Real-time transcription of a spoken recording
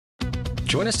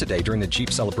Join us today during the Jeep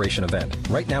Celebration event.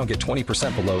 Right now, get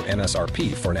 20% below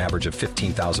MSRP for an average of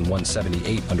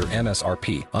 $15,178 under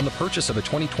MSRP on the purchase of a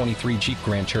 2023 Jeep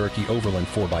Grand Cherokee Overland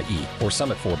 4xE or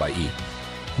Summit 4xE.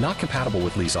 Not compatible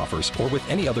with lease offers or with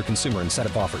any other consumer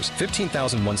incentive offers.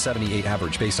 $15,178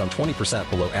 average based on 20%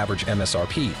 below average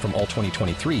MSRP from all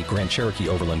 2023 Grand Cherokee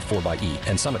Overland 4xE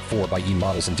and Summit 4xE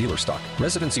models in dealer stock.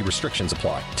 Residency restrictions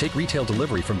apply. Take retail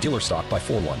delivery from dealer stock by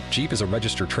 4/1. Jeep is a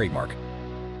registered trademark.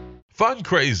 Fun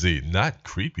crazy, not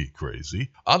creepy crazy,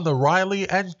 on the Riley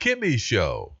and Kimmy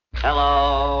Show.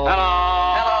 Hello. Hello.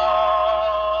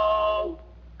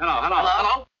 Hello. Hello.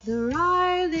 Hello. The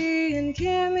Riley and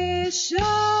Kimmy Show.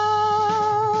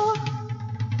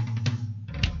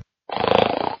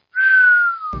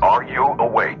 Are you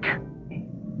awake?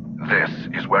 This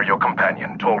is where your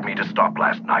companion told me to stop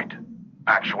last night.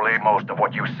 Actually, most of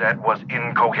what you said was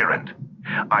incoherent.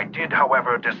 I did,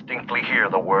 however, distinctly hear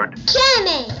the word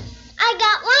Kimmy! I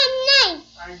got one name!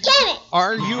 Kimmy!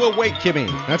 Are you awake, Kimmy?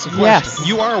 That's the question. Yes.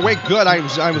 You are awake. Good.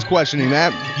 I was questioning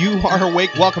that. You are awake.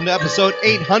 Welcome to episode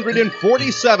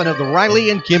 847 of the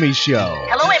Riley and Kimmy Show.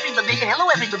 Hello, everybody. Hello,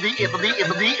 everybody.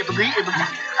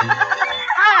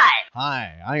 Hi.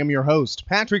 Hi, I am your host,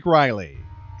 Patrick Riley.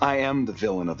 I am the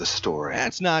villain of the story.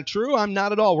 That's not true. I'm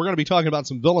not at all. We're going to be talking about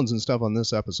some villains and stuff on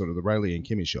this episode of the Riley and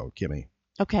Kimmy Show, Kimmy.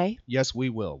 Okay. Yes, we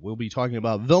will. We'll be talking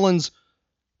about villains,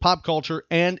 pop culture,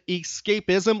 and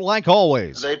escapism like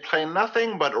always. They play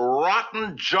nothing but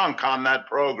rotten junk on that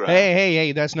program.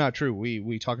 Hey, that's not true.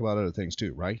 We talk about other things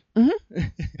too, right? Mm-hmm.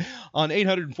 On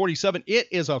 847, it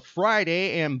is a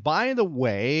Friday, and by the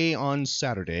way, on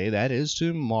Saturday, that is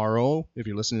tomorrow, if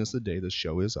you're listening to this the day the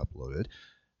show is uploaded,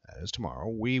 that is tomorrow,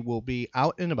 we will be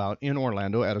out and about in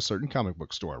Orlando at a certain comic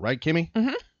book store, right, Kimmy?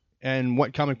 Mm-hmm. And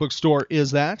what comic book store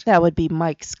is that? That would be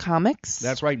Mike's Comics.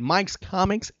 That's right. Mike's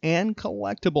Comics and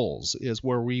Collectibles is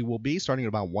where we will be starting at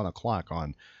about 1 o'clock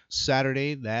on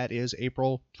Saturday. That is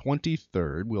April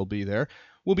 23rd. We'll be there.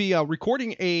 We'll be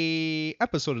recording a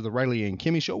episode of the Riley and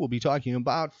Kimmy Show. We'll be talking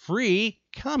about Free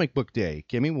Comic Book Day.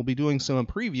 Kimmy, we'll be doing some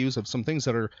previews of some things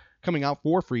that are coming out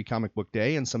for Free Comic Book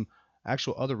Day and some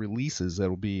actual other releases that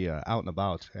will be out and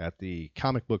about at the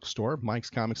comic book store,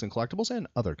 Mike's Comics and Collectibles, and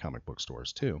other comic book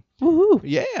stores too. Woohoo!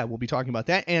 Yeah, we'll be talking about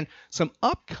that and some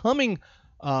upcoming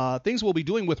things we'll be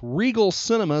doing with Regal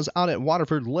Cinemas out at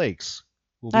Waterford Lakes.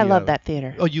 I love that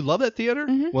theater. Oh, you love that theater?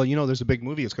 Mm-hmm. Well, you know, there's a big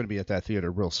movie that's going to be at that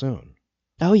theater real soon.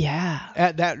 Oh, yeah.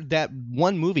 At that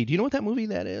one movie. Do you know what that movie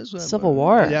that is? Civil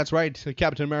War. That's right.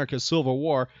 Captain America's Civil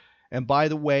War. And by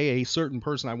the way, a certain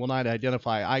person I will not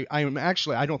identify. I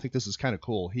don't think this is kind of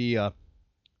cool. He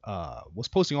was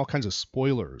posting all kinds of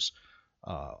spoilers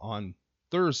on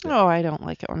Thursday. Oh, I don't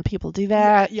like it when people do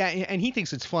that. Yeah, and he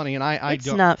thinks it's funny, and I don't.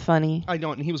 It's not funny. I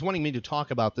don't. And he was wanting me to talk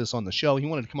about this on the show. He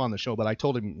wanted to come on the show, but I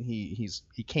told him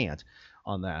he can't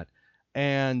on that.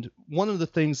 And one of the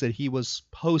things that he was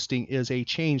posting is a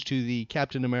change to the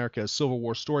Captain America Civil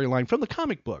War storyline from the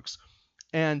comic books,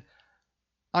 and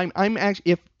I'm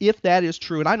actually, if that is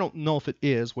true, and I don't know if it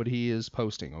is what he is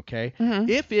posting, okay? Mm-hmm.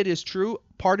 If it is true,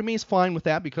 part of me is fine with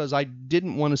that because I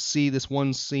didn't want to see this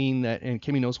one scene that, and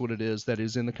Kimmy knows what it is, that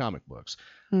is in the comic books.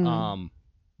 Mm.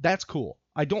 That's cool.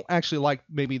 I don't actually like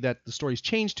maybe that the story's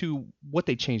changed to what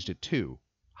they changed it to,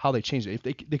 how they changed it. If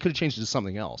they could have changed it to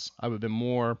something else, I've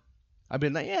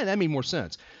been like, yeah, that made more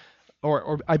sense.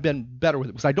 Or I've been better with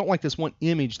it because I don't like this one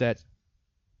image that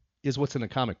is what's in the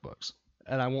comic books.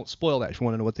 And I won't spoil that. If you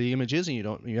want to know what the image is and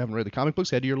you haven't read the comic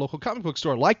books, head to your local comic book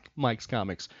store like Mike's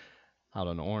Comics out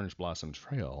on Orange Blossom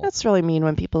Trail. That's really mean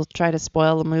when people try to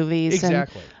spoil the movies.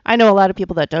 Exactly. And I know a lot of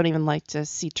people that don't even like to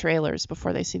see trailers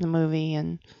before they see the movie.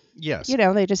 And, yes,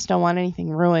 they just don't want anything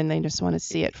ruined. They just want to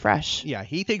see it fresh. Yeah,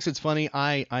 he thinks it's funny.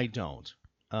 I don't.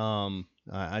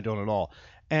 I don't at all.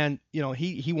 And,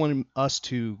 he wanted us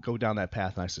to go down that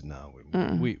path. And I said, no,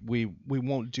 we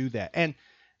won't do that. And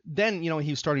then,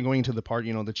 he started going into the part,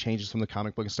 the changes from the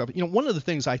comic book and stuff. One of the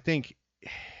things I think,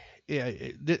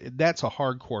 that's a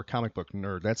hardcore comic book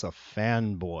nerd. That's a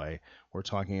fanboy we're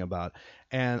talking about.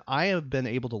 And I have been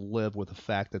able to live with the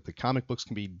fact that the comic books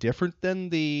can be different than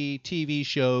the TV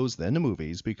shows, than the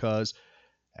movies, because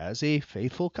as a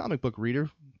faithful comic book reader,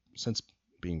 since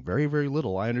being very, very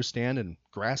little, I understand and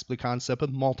grasp the concept of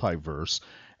multiverse.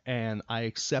 And I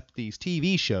accept these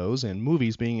TV shows and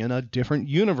movies being in a different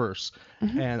universe.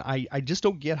 Mm-hmm. And I just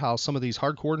don't get how some of these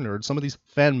hardcore nerds, some of these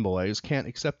fanboys can't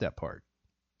accept that part.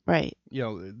 Right.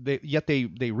 Yet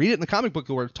they read it in the comic book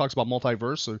where it talks about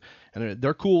multiverse, and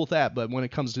they're cool with that. But when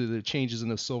it comes to the changes in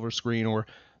the silver screen or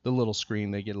the little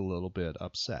screen, they get a little bit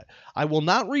upset. I will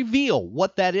not reveal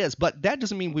what that is, but that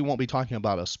doesn't mean we won't be talking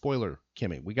about a spoiler,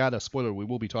 Kimmy. We got a spoiler we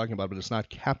will be talking about, but it's not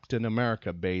Captain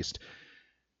America based.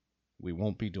 We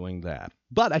won't be doing that.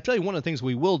 But I tell you one of the things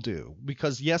we will do,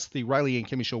 because yes, the Riley and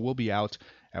Kimmy show will be out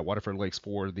at Waterford Lakes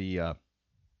for the,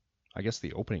 I guess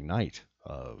the opening night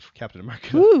of Captain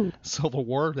America Civil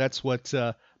War. That's what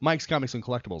Mike's Comics and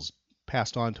Collectibles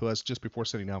passed on to us just before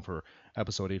sitting down for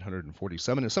episode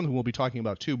 847. It's something we'll be talking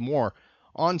about too more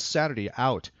on Saturday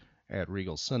out at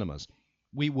Regal Cinemas.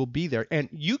 We will be there, and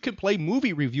you can play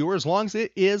movie reviewer as long as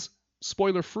it is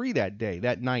spoiler free that day,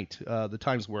 that night, the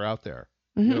times we're out there.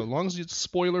 You know, as long as it's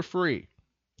spoiler free.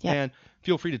 Yep. And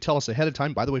feel free to tell us ahead of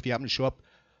time. By the way, if you happen to show up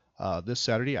this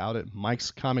Saturday out at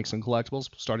Mike's Comics and Collectibles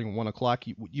starting at 1 o'clock,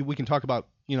 we can talk about,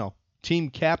 Team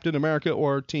Captain America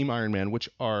or Team Iron Man. Which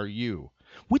are you?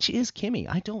 Which is Kimmy?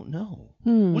 I don't know.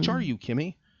 Which are you,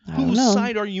 Kimmy? Whose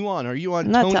side are you on? Are you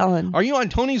on Are you on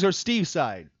Tony's or Steve's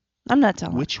side? I'm not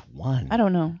telling. Which one? I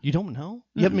don't know. You don't know?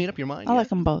 You haven't made up your mind I yet? like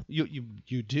them both. You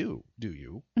do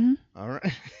you? Mm-hmm. All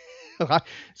right.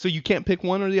 So you can't pick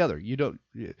one or the other. You don't.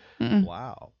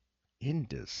 Wow.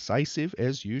 Indecisive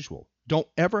as usual. Don't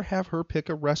ever have her pick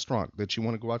a restaurant that you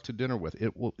want to go out to dinner with.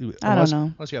 It will. I don't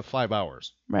know. Unless you have 5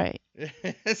 hours. Right.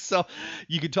 So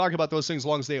you can talk about those things as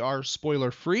long as they are spoiler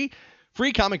free.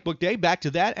 Free Comic Book Day. Back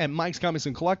to that at Mike's Comics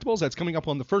and Collectibles. That's coming up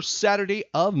on the first Saturday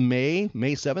of May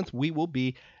 7th. We will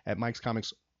be at Mike's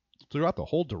Comics throughout the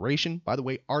whole duration. By the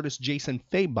way, artist Jason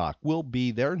Fabach will be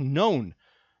there, known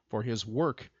for his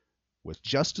work with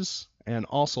Justice and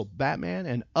also Batman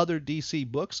and other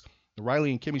DC books. The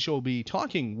Riley and Kimmy Show will be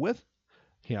talking with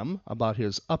him about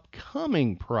his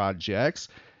upcoming projects.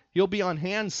 He'll be on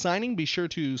hand signing. Be sure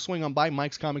to swing on by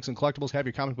Mike's Comics and Collectibles, have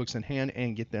your comic books in hand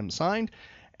and get them signed,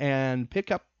 and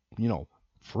pick up,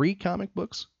 free comic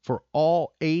books for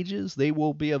all ages. They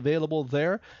will be available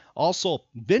there. Also,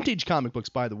 vintage comic books,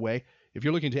 by the way, if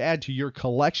you're looking to add to your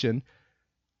collection.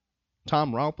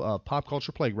 Tom Raupp of Pop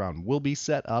Culture Playground will be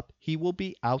set up. He will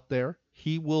be out there.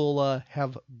 He will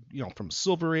have, from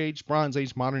Silver Age, Bronze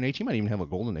Age, Modern Age. He might even have a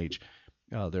Golden Age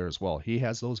there as well. He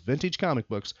has those vintage comic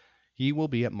books. He will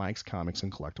be at Mike's Comics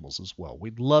and Collectibles as well.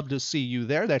 We'd love to see you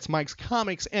there. That's Mike's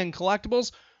Comics and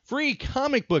Collectibles. Free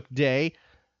Comic Book Day,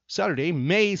 Saturday,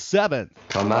 May 7th.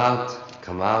 Come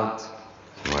out,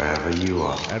 wherever you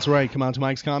are. That's right, come out to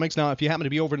Mike's Comics. Now, if you happen to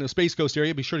be over in the Space Coast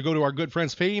area, be sure to go to our good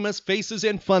friends Famous Faces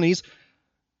and Funnies.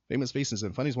 Famous Faces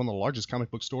and Funnies, one of the largest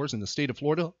comic book stores in the state of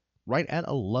Florida, right at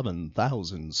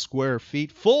 11,000 square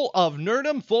feet, full of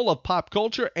nerdom, full of pop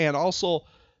culture, and also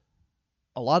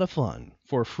a lot of fun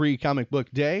for Free Comic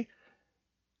Book Day.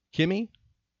 Kimmy,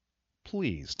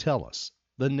 please tell us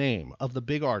the name of the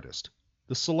big artist,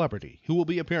 the celebrity, who will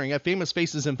be appearing at Famous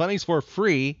Faces and Funnies for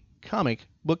Free Comic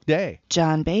Book Day.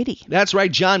 John Beatty. That's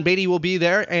right, John Beatty will be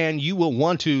there, and you will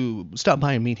want to stop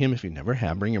by and meet him if you never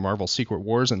have. Bring your Marvel Secret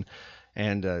Wars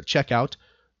and check out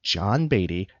John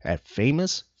Beatty at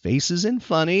Famous Faces and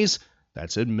Funnies.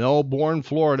 That's in Melbourne,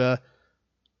 Florida.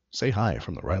 Say hi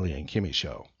from the Riley and Kimmy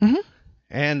Show. Mm-hmm.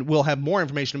 And we'll have more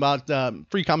information about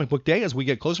Free Comic Book Day as we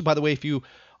get closer. By the way, if you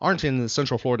aren't in the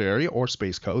Central Florida area or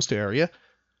Space Coast area,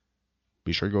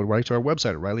 be sure to go right to our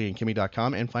website at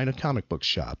RileyandKimmy.com and find a comic book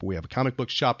shop. We have a comic book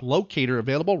shop locator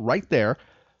available right there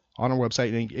on our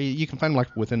website. And you can find them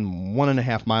like within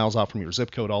 1.5 miles out from your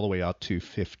zip code all the way out to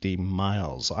 50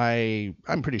 miles.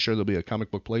 I'm pretty sure there'll be a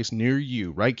comic book place near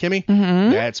you. Right, Kimmy?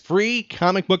 Mm-hmm. That's Free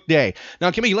Comic Book Day. Now,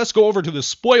 Kimmy, let's go over to the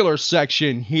spoiler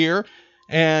section here.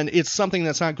 And it's something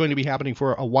that's not going to be happening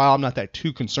for a while. I'm not that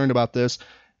too concerned about this.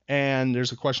 And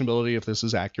there's a questionability if this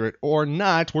is accurate or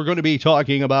not. We're going to be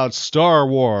talking about Star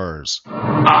Wars.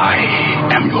 I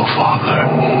am your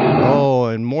father. Oh,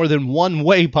 in more than one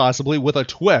way, possibly, with a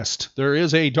twist. There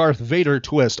is a Darth Vader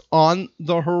twist on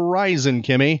the horizon,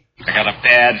 Kimmy. I got a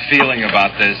bad feeling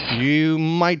about this. You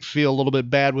might feel a little bit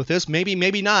bad with this. Maybe,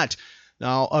 maybe not.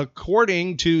 Now,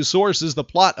 according to sources, the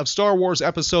plot of Star Wars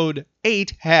Episode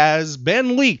 8 has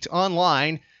been leaked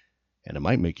online, and it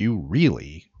might make you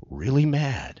really, really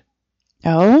mad.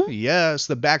 Oh? Yes,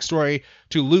 the backstory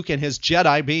to Luke and his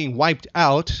Jedi being wiped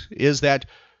out is that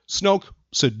Snoke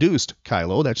seduced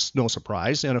Kylo, that's no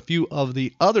surprise, and a few of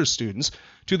the other students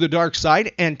to the dark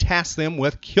side and tasked them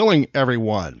with killing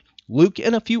everyone. Luke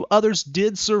and a few others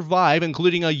did survive,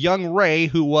 including a young Rey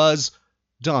who was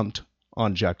dumped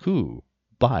on Jakku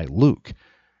by Luke.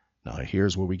 Now,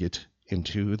 here's where we get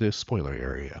into the spoiler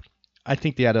area. I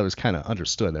think the others kind of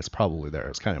understood that's probably there.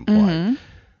 It's kind of implied. Mm-hmm.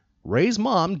 Rey's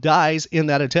mom dies in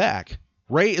that attack.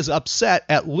 Rey is upset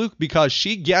at Luke because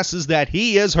she guesses that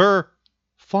he is her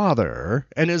father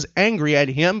and is angry at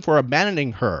him for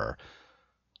abandoning her.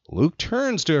 Luke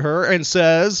turns to her and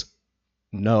says,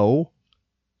 "No,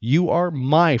 you are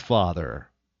my father."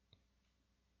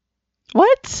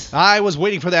 What? I was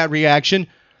waiting for that reaction.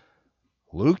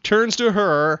 Luke turns to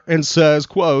her and says,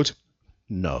 quote,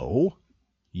 "No,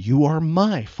 you are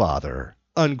my father,"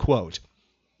 unquote.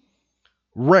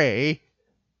 Rey,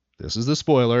 this is the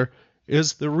spoiler,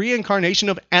 is the reincarnation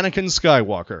of Anakin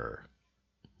Skywalker.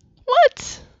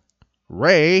 What?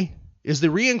 Rey is the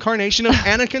reincarnation of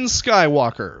Anakin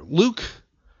Skywalker. Luke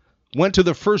went to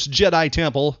the first Jedi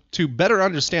temple to better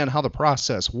understand how the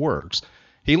process works.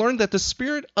 He learned that the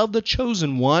spirit of the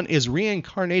Chosen One is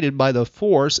reincarnated by the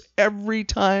Force every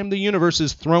time the universe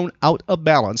is thrown out of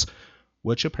balance,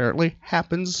 which apparently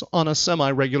happens on a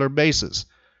semi-regular basis.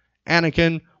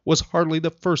 Anakin was hardly the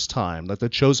first time that the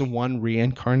Chosen One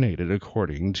reincarnated,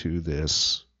 according to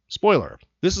this spoiler.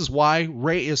 This is why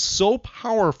Rey is so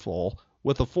powerful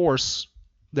with the Force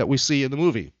that we see in the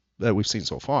movie that we've seen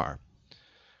so far.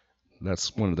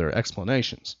 That's one of their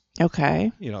explanations.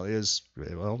 Okay. She's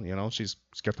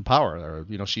got the power,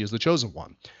 or, she is the Chosen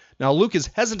One. Now, Luke is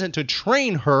hesitant to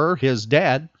train her, his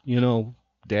dad,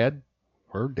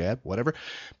 her dad, whatever,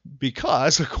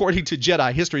 because, according to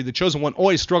Jedi history, the Chosen One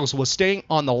always struggles with staying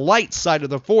on the light side of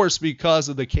the Force because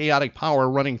of the chaotic power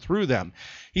running through them.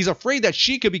 He's afraid that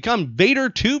she could become Vader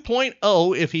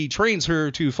 2.0 if he trains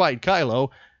her to fight Kylo,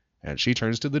 and she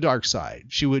turns to the dark side.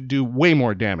 She would do way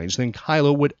more damage than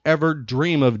Kylo would ever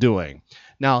dream of doing.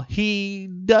 Now, he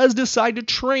does decide to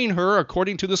train her,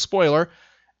 according to the spoiler,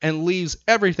 and leaves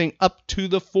everything up to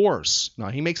the Force. Now,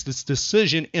 he makes this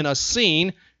decision in a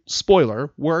scene,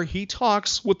 spoiler, where he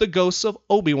talks with the ghosts of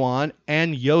Obi-Wan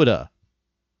and Yoda.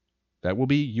 That will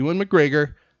be Ewan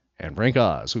McGregor and Frank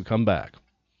Oz, who come back.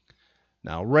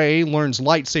 Now, Rey learns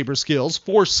lightsaber skills,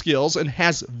 Force skills, and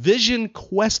has Vision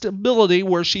Quest ability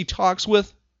where she talks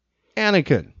with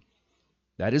Anakin.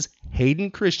 That is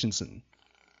Hayden Christensen.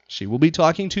 She will be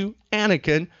talking to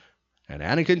Anakin, and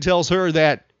Anakin tells her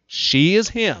that she is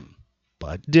him,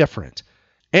 but different.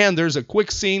 And there's a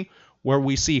quick scene where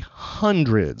we see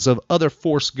hundreds of other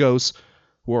Force ghosts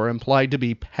who are implied to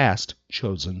be past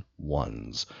Chosen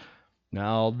Ones.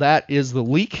 Now, that is the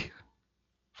leak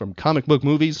from Comic Book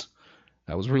Movies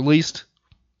that was released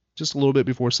just a little bit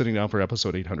before sitting down for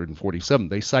episode 847.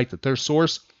 They cite that their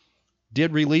source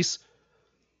did release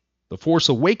The Force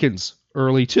Awakens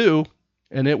early too,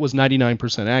 and it was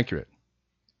 99% accurate.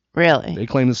 Really? They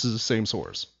claim this is the same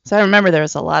source. So I remember there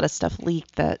was a lot of stuff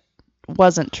leaked that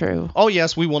wasn't true. Oh,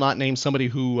 yes, we will not name somebody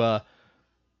who...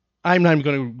 I'm not even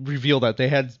going to reveal that.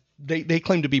 They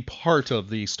claim to be part of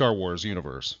the Star Wars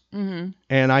universe. Mm-hmm.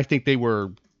 And I think they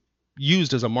were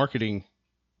used as a marketing...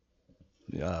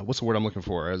 what's the word I'm looking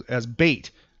for? As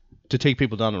bait to take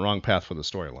people down the wrong path for the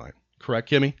storyline. Correct,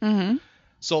 Kimmy? Mm-hmm.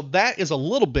 So that is a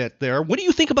little bit there. What do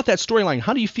you think about that storyline?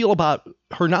 How do you feel about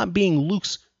her not being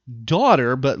Luke's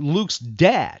daughter, but Luke's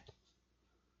dad?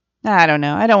 I don't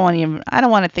know. I don't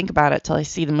want to think about it till I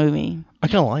see the movie. I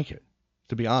kind of like it,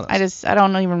 to be honest. I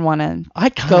don't even want to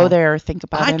go there or think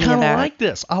about any of that. I kind of like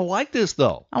this. I like this,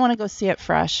 though. I want to go see it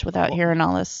fresh without hearing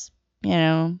all this,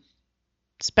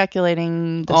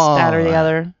 speculating this, that, or the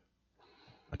other.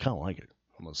 I kind of like it.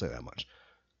 I'm going to say that much.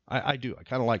 I do. I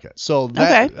kind of like it. So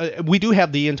that we do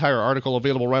have the entire article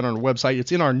available right on our website.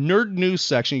 It's in our nerd news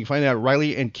section. You can find it at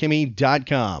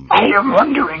RileyandKimmy.com. I am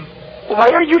wondering, why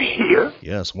are you here?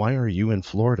 Yes, why are you in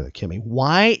Florida, Kimmy?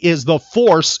 Why is the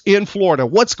Force in Florida?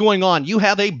 What's going on? You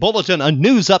have a bulletin, a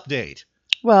news update.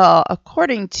 Well,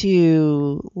 according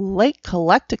to Lake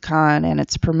Collecticon and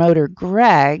its promoter,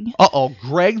 Greg.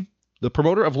 Greg, the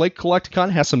promoter of Lake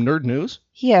Collecticon, has some nerd news?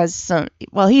 He has some...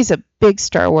 Well, he's a big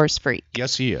Star Wars freak.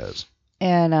 Yes, he is.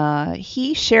 And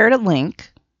he shared a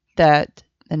link that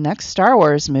the next Star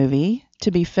Wars movie to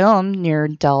be filmed near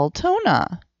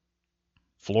Deltona.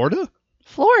 Florida?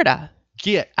 Florida.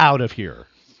 Get out of here.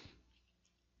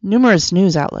 Numerous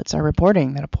news outlets are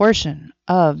reporting that a portion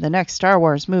of the next Star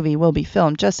Wars movie will be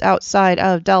filmed just outside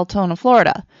of Deltona,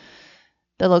 Florida.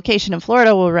 The location in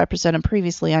Florida will represent a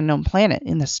previously unknown planet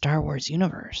in the Star Wars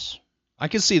universe. I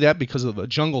can see that because of the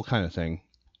jungle kind of thing.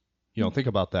 Think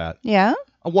about that. Yeah?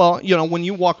 Well, when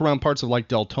you walk around parts of like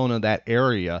Deltona, that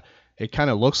area, it kind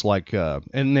of looks like,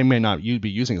 and they may not be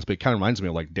using this, but it kind of reminds me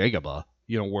of like Dagobah,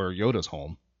 where Yoda's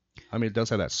home. I mean, it does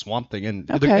have that swamp thing. And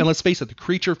let's face it, the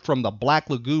creature from the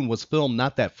Black Lagoon was filmed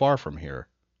not that far from here,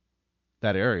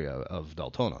 that area of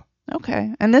Deltona.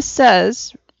 Okay. And this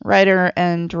says writer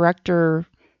and director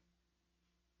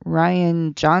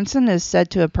Rian Johnson is said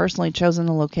to have personally chosen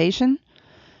the location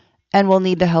and will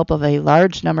need the help of a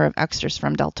large number of extras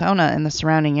from Deltona and the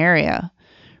surrounding area.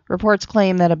 Reports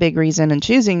claim that a big reason in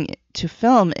choosing to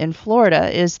film in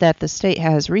Florida is that the state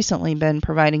has recently been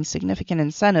providing significant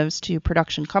incentives to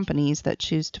production companies that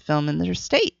choose to film in their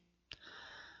state.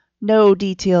 No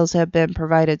details have been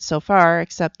provided so far,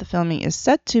 except the filming is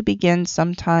set to begin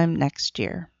sometime next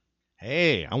year.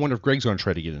 Hey, I wonder if Greg's going to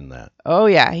try to get in that. Oh,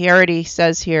 yeah. He already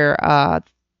says here,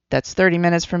 that's 30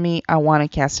 minutes from me. I want a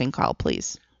casting call,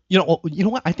 please. You know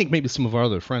what? I think maybe some of our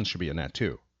other friends should be in that,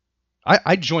 too.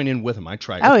 I'd join in with him. I'd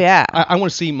try. Oh, yeah. I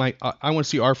want to see I want to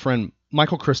see our friend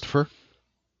Michael Christopher.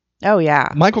 Oh, yeah.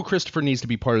 Michael Christopher needs to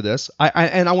be part of this.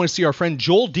 And I want to see our friend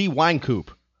Joel D. Winecoop.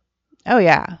 Oh,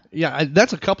 yeah. Yeah,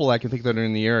 that's a couple I can think that are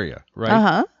in the area, right?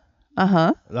 Uh-huh.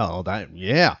 Uh-huh. Oh,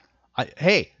 yeah.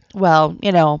 Hey. Well,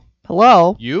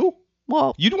 hello. You?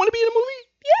 Well. You don't want to be in a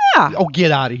movie? Yeah. Oh,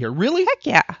 get out of here. Really? Heck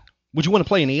yeah. Would you want to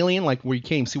play an alien, like where you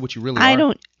can't see what you really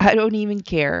are? I don't even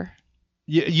care.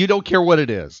 You don't care what it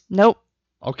is? Nope.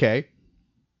 Okay.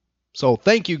 So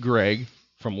thank you, Greg,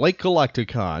 from Lake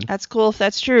Collecticon. That's cool if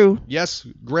that's true. Yes,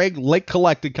 Greg, Lake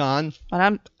Collecticon.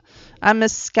 But I'm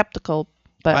as skeptical.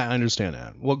 But I understand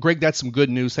that. Well, Greg, that's some good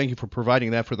news. Thank you for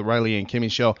providing that for the Riley and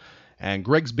Kimmy show. And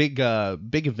Greg's big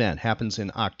event happens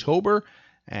in October,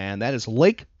 and that is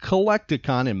Lake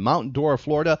Collecticon in Mount Dora,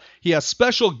 Florida. He has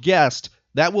special guest.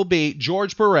 That will be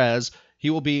George Perez. He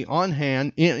will be on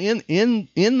hand in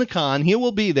the con. He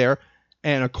will be there.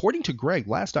 And according to Greg,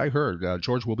 last I heard,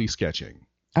 George will be sketching.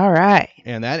 All right.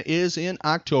 And that is in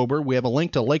October. We have a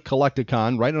link to Lake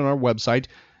Collecticon right on our website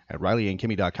at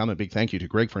RileyandKimmy.com. A big thank you to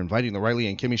Greg for inviting the Riley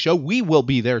and Kimmy show. We will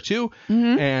be there too.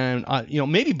 Mm-hmm. And,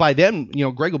 maybe by then,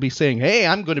 Greg will be saying, hey,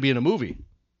 I'm going to be in a movie.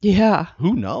 Yeah.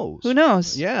 Who knows? Who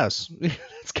knows? Yes.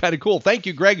 It's kind of cool. Thank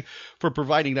you, Greg, for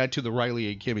providing that to the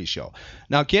Riley and Kimmy show.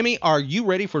 Now, Kimmy, are you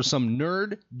ready for some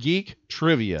nerd geek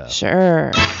trivia?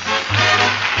 Sure.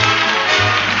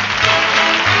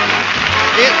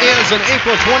 It is an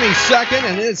April 22nd,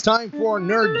 and it is time for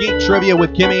Nerd Geek Trivia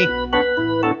with Kimmy.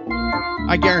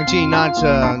 I guarantee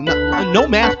no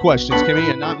math questions, Kimmy,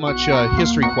 and not much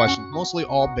history questions. Mostly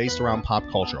all based around pop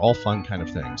culture, all fun kind of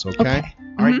things, okay?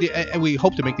 All right, and we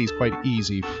hope to make these quite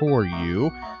easy for you.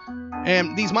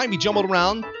 And these might be jumbled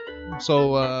around,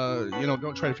 so,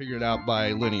 don't try to figure it out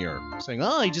by linear. Saying,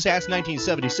 oh, he just asked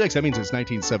 1976. That means it's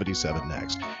 1977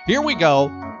 next. Here we go.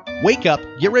 Wake up.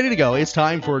 Get ready to go. It's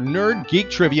time for Nerd Geek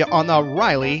Trivia on the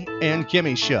Riley and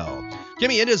Kimmy Show.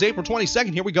 Kimmy, it is April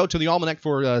 22nd. Here we go to the almanac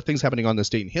for things happening on this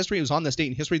date in history. It was on this date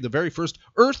in history. The very first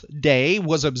Earth Day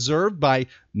was observed by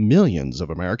millions of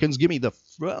Americans. Give me the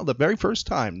very first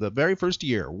time, the very first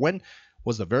year. When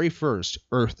was the very first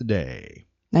Earth Day?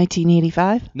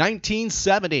 1985?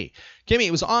 1970. Kimmy,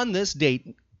 it was on this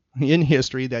date in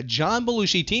history that John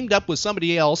Belushi teamed up with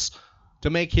somebody else to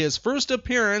make his first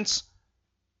appearance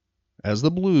as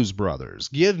the Blues Brothers.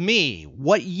 Give me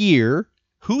what year,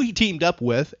 who he teamed up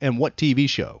with, and what TV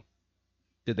show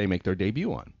did they make their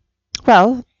debut on?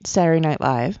 Well, Saturday Night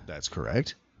Live. That's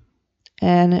correct.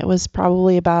 And it was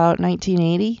probably about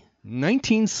 1980?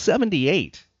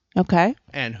 1978. Okay.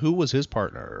 And who was his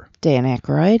partner? Dan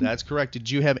Aykroyd. That's correct.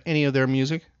 Did you have any of their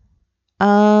music?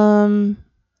 No.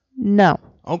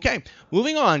 Okay.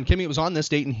 Moving on. Kimmy, it was on this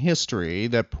date in history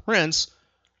that Prince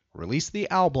released the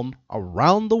album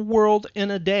Around the World in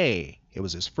a Day. It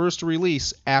was his first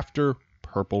release after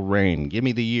Purple Rain. Give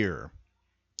me the year.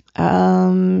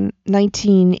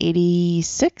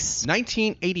 1986.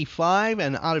 1985.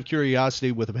 And out of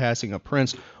curiosity, with the passing of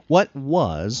Prince, what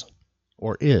was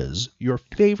or is your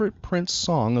favorite Prince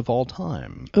song of all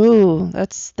time? Ooh,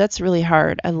 that's really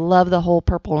hard. I love the whole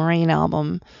Purple Rain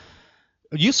album.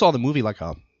 You saw the movie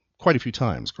quite a few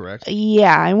times, correct?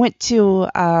 Yeah, I went to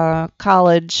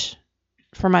college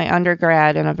for my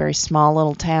undergrad in a very small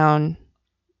little town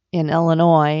in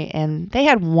Illinois, and they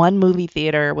had one movie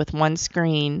theater with one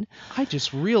screen. I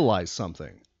just realized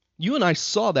something. You and I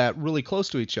saw that really close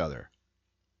to each other.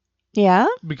 Yeah?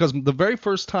 Because the very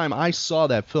first time I saw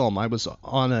that film, I was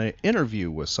on an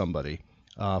interview with somebody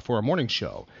for a morning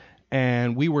show,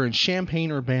 and we were in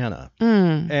Champaign-Urbana,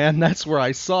 and that's where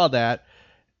I saw that.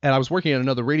 And I was working at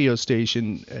another radio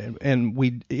station, and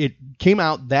it came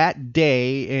out that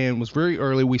day and was very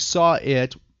early. We saw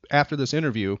it after this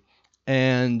interview,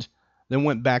 and then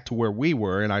went back to where we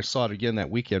were, and I saw it again that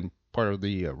weekend, part of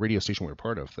the radio station we were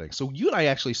part of thing. So you and I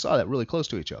actually saw that really close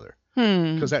to each other.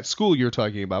 Because that school you're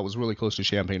talking about was really close to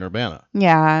Champaign-Urbana.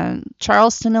 Yeah,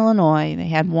 Charleston, Illinois. They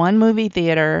had one movie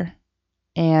theater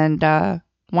and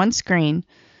one screen,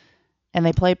 and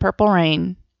they played Purple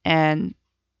Rain, and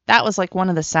that was like one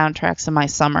of the soundtracks of my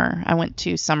summer. I went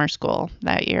to summer school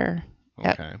that year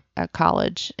at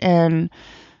college, and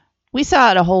we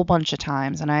saw it a whole bunch of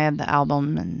times, and I had the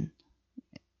album, and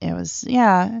it was,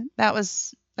 yeah, that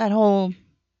whole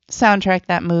soundtrack,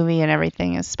 that movie and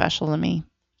everything is special to me.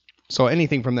 So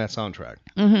anything from that soundtrack.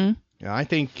 Mm-hmm. Yeah, I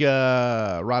think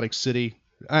Erotic City.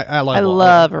 I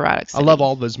love Erotic City. I love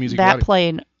all of his music. That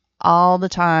played all the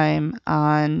time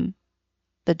on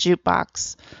the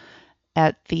jukebox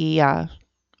at the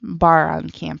bar on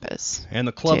campus. And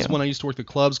the clubs, too. when I used to work the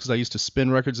clubs, because I used to spin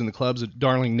records in the clubs,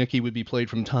 Darling Nikki would be played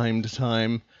from time to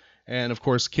time. And, of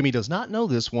course, Kimmy does not know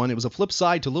this one. It was a flip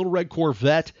side to Little Red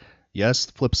Corvette. Yes,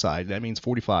 flip side. That means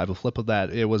 45. A flip of that,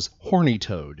 it was Horny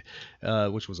Toad,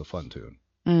 which was a fun tune.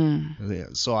 Yeah,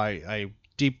 so I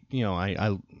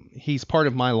he's part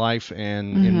of my life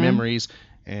and in memories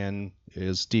and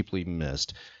is deeply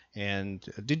missed. And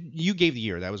you gave the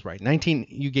year, that was right.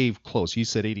 You gave close. You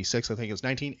said 86. I think it was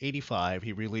 1985.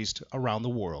 He released Around the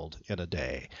World in a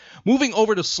Day. Moving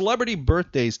over to celebrity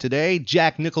birthdays today.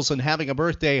 Jack Nicholson having a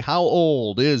birthday. How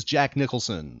old is Jack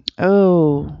Nicholson?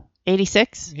 Oh,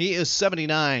 86? He is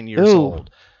 79 years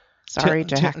old. Sorry,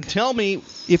 Jack. Tell me,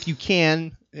 if you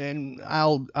can, and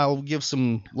I'll give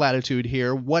some latitude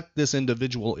here, what this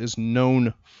individual is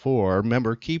known for.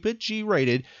 Remember, keep it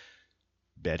G-rated.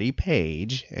 Betty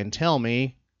Page, and tell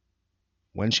me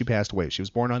when she passed away. She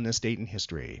was born on this date in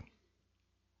history.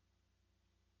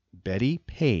 Betty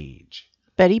Page.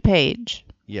 Betty Page.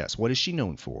 Yes, what is she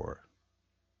known for?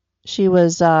 She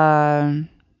was I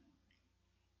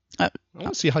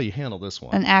want to see how you handle this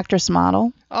one. An actress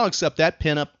model. I'll accept that.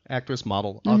 Pin-up actress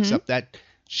model. I'll accept that.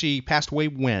 She passed away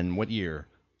when? What year?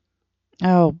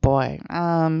 Oh, boy.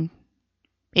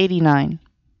 89.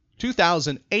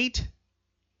 2008.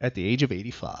 At the age of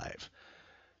 85.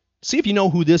 See if you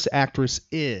know who this actress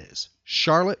is.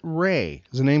 Charlotte Rae.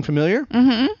 Is the name familiar?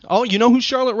 Mm-hmm. Oh, you know who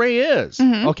Charlotte Rae is?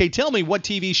 Mm-hmm. Okay, tell me what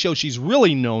TV show she's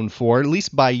really known for, at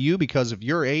least by you because of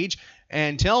your age,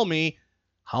 and tell me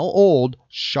how old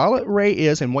Charlotte Rae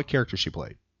is and what character she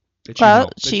played.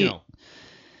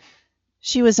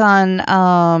 She was on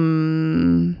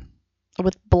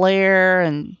with Blair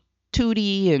and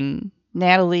Tootie and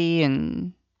Natalie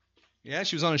and... Yeah,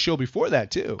 she was on a show before that,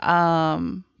 too.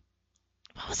 What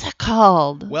was that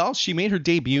called? Well, she made her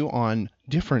debut on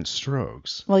Different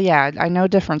Strokes. Well, yeah, I know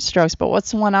Different Strokes, but what's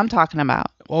the one I'm talking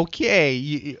about?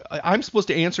 Okay, I'm supposed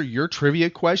to answer your trivia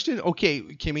question? Okay,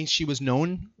 Kimmy, she was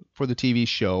known for the TV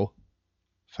show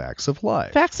Facts of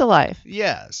Life. Facts of Life.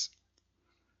 Yes.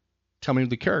 Tell me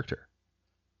the character.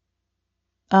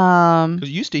 Because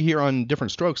you used to hear on Different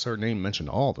Strokes her name mentioned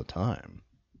all the time.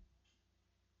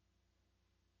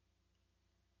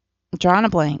 Drawing a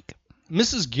blank.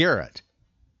 Mrs. Garrett.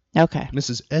 Okay.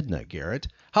 Mrs. Edna Garrett.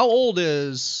 How old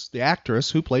is the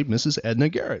actress who played Mrs. Edna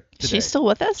Garrett today? She's still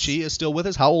with us? She is still with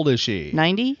us. How old is she?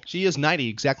 90? She is 90,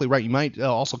 exactly right. You might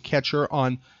also catch her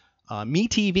on Me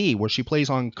TV, where she plays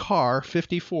on Car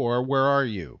 54, Where Are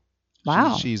You?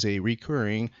 Wow. She's a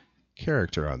recurring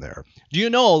character on there. Do you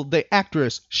know the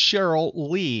actress Cheryl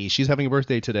Lee? She's having a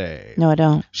birthday today. No, I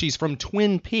don't. She's from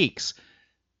Twin Peaks.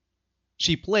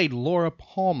 She played Laura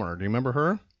Palmer. Do you remember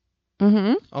her?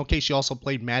 Mm-hmm. Okay, she also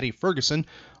played Maddie Ferguson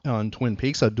on Twin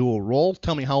Peaks, a dual role.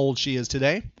 Tell me how old she is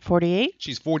today. 48.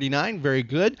 She's 49. Very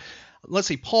good. Let's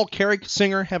see. Paul Carrick,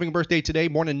 singer, having a birthday today.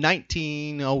 Born in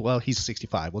he's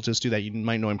 65. We'll just do that. You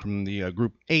might know him from the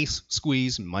group Ace,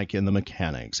 Squeeze, Mikeâ and the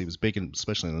Mechanics. He was big,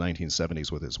 especially in the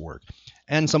 1970s with his work.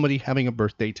 And somebody having a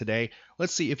birthday today.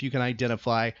 Let's see if you can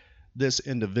identify this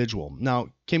individual. Now,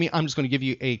 Kimmy, I'm just going to give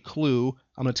you a clue.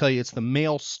 I'm going to tell you it's the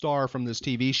male star from this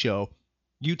TV show.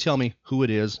 You tell me who it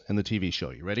is in the TV show.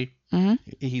 You ready? Mm-hmm.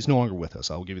 He's no longer with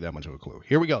us. I'll give you that much of a clue.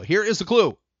 Here we go. Here is the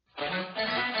clue.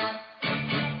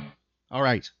 All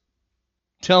right.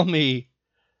 Tell me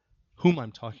whom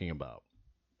I'm talking about.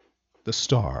 The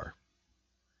star.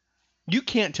 You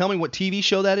can't tell me what TV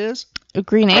show that is?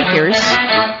 Green Acres.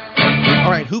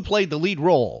 All right. Who played the lead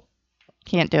role?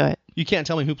 Can't do it. You can't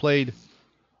tell me who played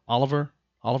Oliver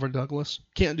Douglas?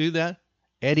 Can't do that?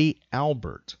 Eddie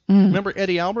Albert. Remember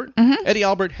Eddie Albert? Mm-hmm. Eddie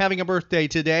Albert having a birthday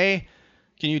today.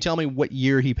 Can you tell me what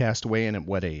year he passed away and at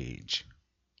what age?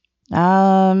 He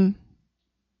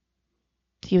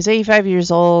was 85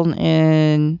 years old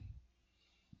in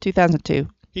 2002.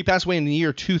 He passed away in the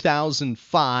year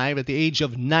 2005 at the age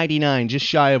of 99, just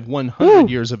shy of 100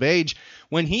 years of age.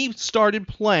 When he started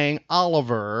playing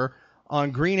Oliver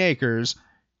on Green Acres,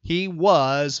 he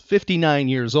was 59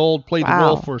 years old, played the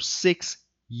role for 6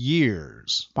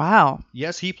 years. Wow.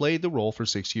 Yes, he played the role for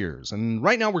 6 years. And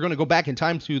right now we're going to go back in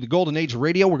time to the golden age of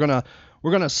radio. We're going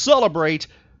to celebrate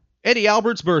Eddie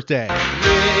Albert's birthday.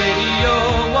 Radio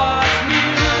was new.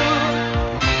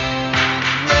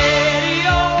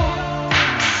 Radio,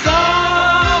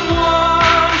 someone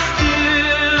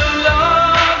still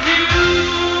loves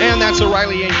you. That's the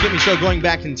Riley and Kimmy Show, going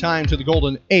back in time to the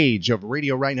golden age of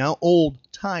radio right now, old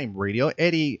time radio.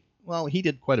 Eddie, well, he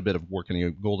did quite a bit of work in the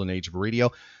golden age of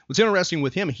radio. What's interesting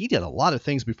with him, he did a lot of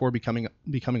things before becoming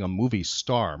a movie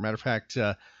star. Matter of fact,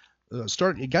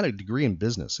 he got a degree in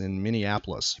business in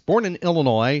Minneapolis. Born in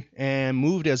Illinois and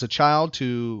moved as a child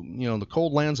to the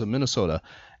cold lands of Minnesota.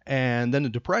 And then the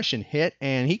Depression hit,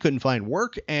 and he couldn't find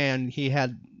work, and he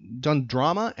had done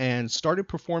drama and started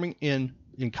performing in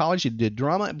college. He did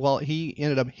drama. Well, he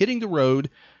ended up hitting the road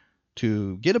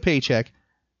to get a paycheck,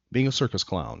 being a circus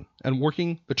clown and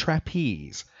working the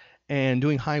trapeze and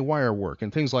doing high wire work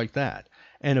and things like that.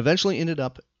 And eventually ended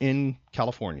up in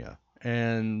California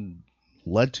and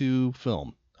led to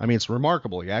film. I mean, it's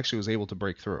remarkable. He actually was able to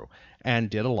break through and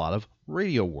did a lot of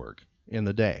radio work in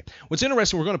the day. What's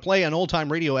interesting, we're going to play an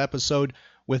old-time radio episode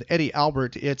with Eddie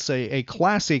Albert. It's a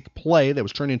classic play that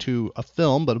was turned into a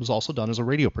film, but it was also done as a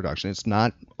radio production. It's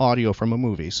not audio from a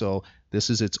movie, so this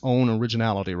is its own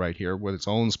originality right here with its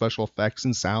own special effects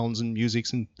and sounds and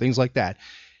musics and things like that.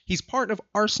 He's part of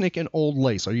Arsenic and Old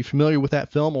Lace. Are you familiar with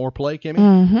that film or play, Kimmy?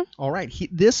 Mm-hmm. All right.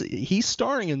 He's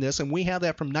starring in this, and we have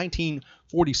that from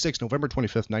 1946, November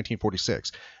 25th,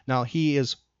 1946. Now, he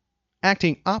is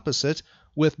acting opposite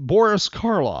with Boris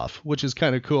Karloff, which is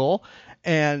kind of cool.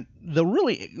 And the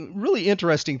really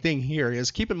interesting thing here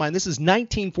is, keep in mind, this is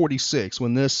 1946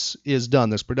 when this is done,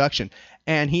 this production.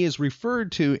 And he is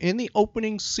referred to in the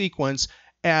opening sequence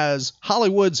as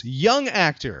Hollywood's young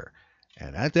actor.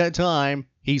 And at that time,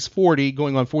 he's 40,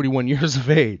 going on 41 years of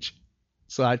age.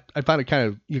 So I found it kind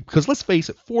of, because let's face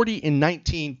it, 40 in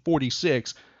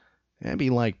 1946, that'd be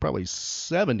like probably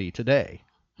 70 today.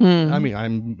 I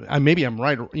mean, maybe I'm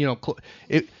right.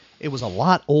 It was a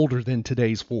lot older than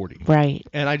today's 40. Right.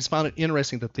 And I just found it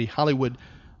interesting that the Hollywood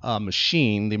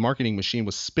machine, the marketing machine,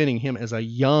 was spinning him as a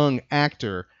young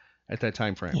actor at that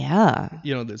time frame. Yeah.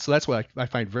 So that's what I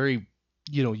find very,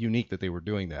 unique that they were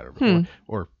doing that,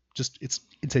 or just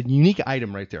it's a unique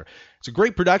item right there. It's a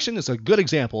great production. It's a good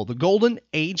example of the golden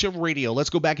age of radio. Let's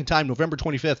go back in time, November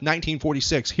 25th,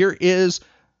 1946. Here is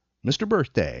Mr.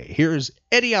 Birthday. Here's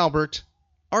Eddie Albert,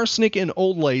 Arsenic and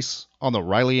Old Lace on the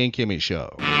Riley and Kimmy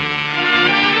Show.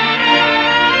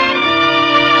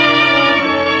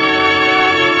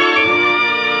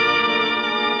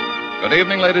 Good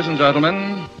evening, ladies and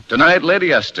gentlemen. Tonight,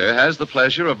 Lady Esther has the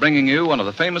pleasure of bringing you one of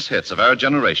the famous hits of our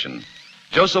generation,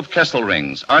 Joseph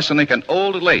Kesselring's Arsenic and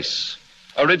Old Lace,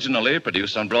 originally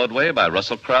produced on Broadway by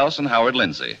Russell Crouse and Howard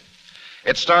Lindsay.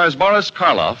 It stars Boris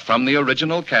Karloff from the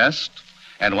original cast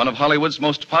and one of Hollywood's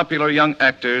most popular young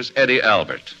actors, Eddie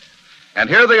Albert. And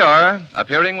here they are,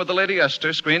 appearing with the Lady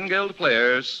Esther Screen Guild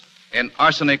Players in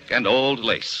Arsenic and Old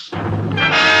Lace.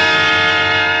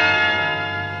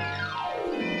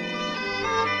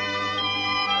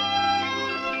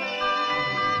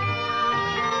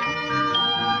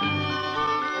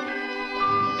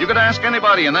 You could ask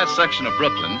anybody in that section of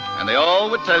Brooklyn, and they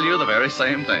all would tell you the very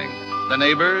same thing. The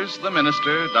neighbors, the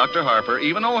minister, Dr. Harper,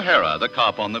 even O'Hara, the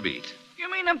cop on the beat.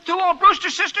 You mean them two old Brewster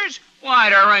sisters?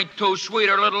 Why, there ain't two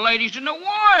sweeter little ladies in the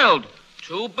world.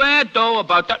 Too bad, though,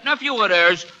 about that nephew of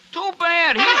theirs. Too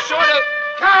bad. He's sort of...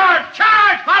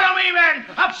 Charge! Follow me, men!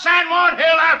 Up San Juan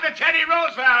Hill after Teddy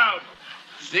Roosevelt!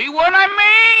 See what I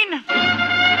mean?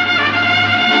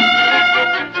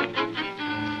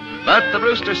 But the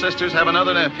Brewster sisters have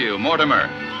another nephew, Mortimer.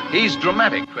 He's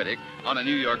dramatic critic on a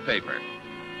New York paper.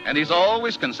 And he's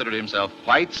always considered himself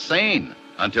quite sane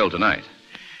until tonight.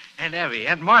 Aunt Abby,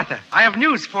 Aunt Martha, I have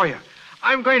news for you.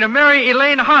 I'm going to marry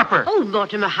Elaine Harper. Oh,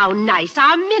 Mortimer, how nice.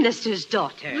 Our minister's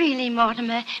daughter. Really,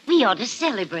 Mortimer? We ought to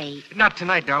celebrate. Not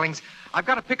tonight, darlings. I've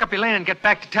got to pick up Elaine and get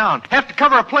back to town. Have to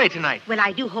cover a play tonight. Well,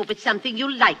 I do hope it's something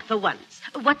you like for once.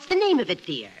 What's the name of it,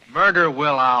 dear? Murder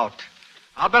Will Out.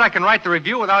 I'll bet I can write the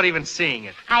review without even seeing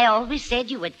it. I always said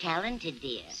you were talented,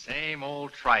 dear. Same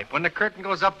old tripe. When the curtain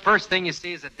goes up, first thing you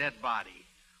see is a dead body.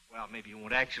 Well, maybe you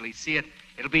won't actually see it.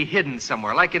 It'll be hidden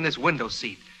somewhere, like in this window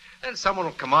seat. Then someone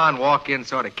will come on, walk in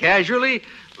sort of casually,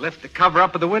 lift the cover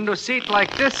up of the window seat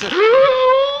like this. And...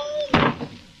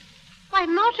 Why,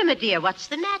 Mortimer, dear, what's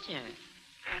the matter?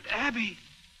 Aunt Abby,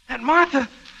 Aunt Martha,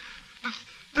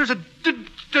 there's a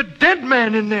dead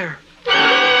man in there.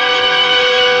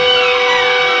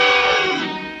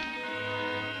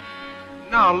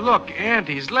 Now, look,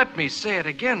 aunties, let me say it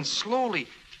again slowly.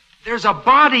 There's a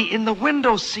body in the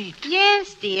window seat.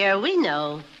 Yes, dear, we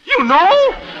know. You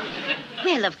know?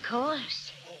 Well, of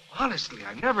course. Oh, honestly,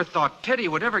 I never thought Teddy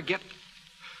would ever get...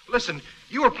 Listen,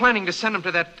 you were planning to send him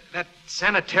to that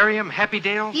sanitarium,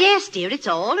 Happydale? Yes, dear, it's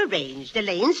all arranged.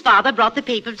 Elaine's father brought the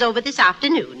papers over this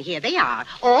afternoon. Here they are,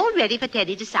 all ready for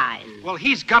Teddy to sign. Well,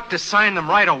 he's got to sign them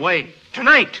right away.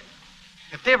 Tonight.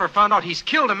 If they ever found out he's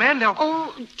killed a man, they'll...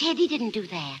 Oh, Teddy didn't do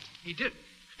that. He did.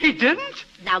 He didn't?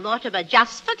 Now, Mortimer,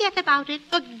 just forget about it.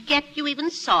 Forget you even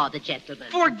saw the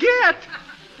gentleman. Forget?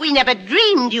 We never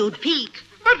dreamed you'd peek.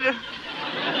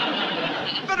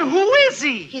 But who is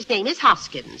he? His name is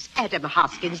Hoskins. Adam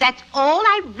Hoskins. That's all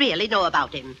I really know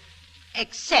about him.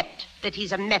 Except that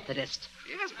he's a Methodist.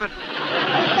 Yes, but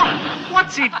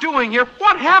what's he doing here?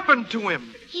 What happened to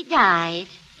him? He died.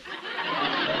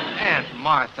 Aunt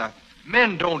Martha,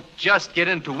 men don't just get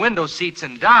into window seats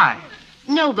and die.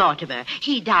 No, Mortimer.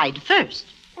 He died first.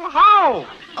 Well, how?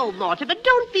 Oh, Mortimer,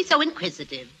 don't be so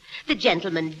inquisitive. The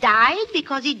gentleman died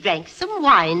because he drank some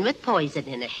wine with poison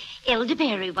in it.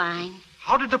 Elderberry wine.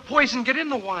 How did the poison get in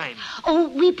the wine? Oh,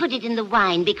 we put it in the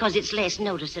wine because it's less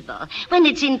noticeable. When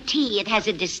it's in tea, it has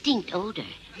a distinct odor.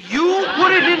 You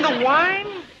put it in the wine?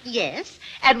 Yes,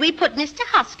 and we put Mr.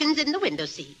 Hoskins in the window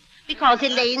seat because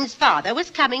Elaine's father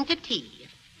was coming to tea.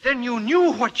 Then you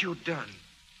knew what you'd done.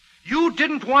 You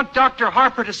didn't want Dr.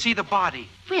 Harper to see the body.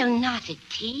 Well, not at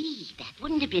tea. That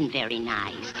wouldn't have been very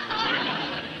nice.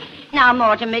 Now,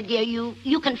 Mortimer, dear,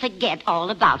 you can forget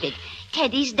all about it.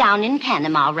 Teddy's down in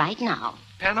Panama right now.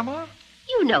 Panama?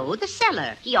 You know, the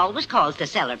cellar. He always calls the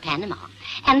cellar Panama.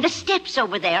 And the steps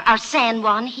over there are San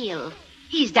Juan Hill.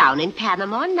 He's down in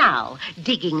Panama now,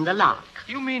 digging the lock.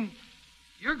 You mean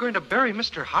you're going to bury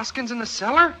Mr. Hoskins in the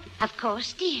cellar? Of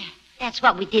course, dear. That's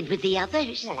what we did with the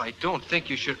others. Well, I don't think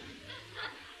you should...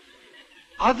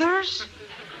 Others?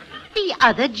 The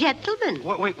other gentlemen.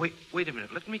 Wait a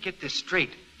minute. Let me get this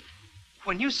straight.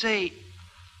 When you say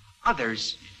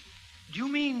others, do you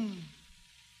mean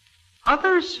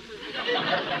others?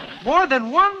 More than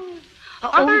one?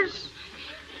 Others?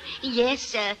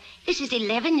 Yes, this is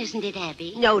 11, isn't it,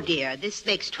 Abby? No, dear. This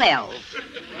makes 12.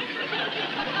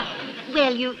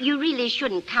 Well, you really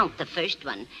shouldn't count the first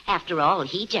one. After all,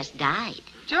 he just died.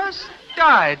 Just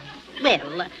died?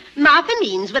 Well, Martha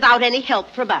means without any help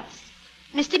from us.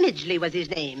 Mr. Midgley was his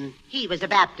name. He was a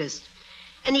Baptist.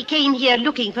 And he came here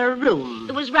looking for a room.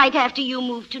 It was right after you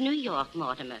moved to New York,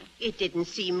 Mortimer. It didn't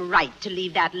seem right to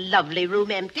leave that lovely room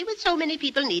empty with so many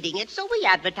people needing it, so we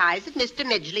advertised that Mr.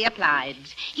 Midgley applied.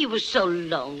 He was so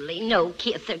lonely, no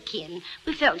kith or kin.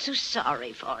 We felt so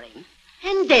sorry for him.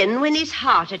 And then when his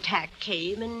heart attack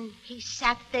came and he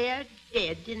sat there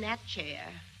dead in that chair.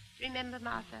 Remember,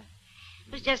 Martha?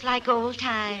 It was just like old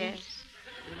times. Yes.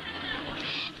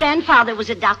 Grandfather was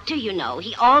a doctor, you know.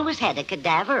 He always had a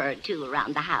cadaver or two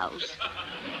around the house.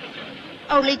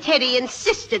 Only Teddy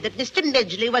insisted that Mr.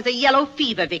 Midgley was a yellow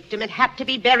fever victim and had to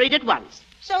be buried at once.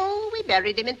 So we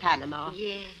buried him in Panama.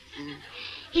 Yes.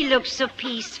 He looked so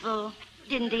peaceful,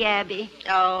 didn't he, Abby?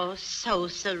 Oh, so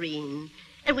serene.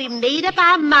 And we made up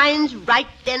our minds right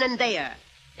then and there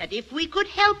that if we could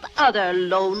help other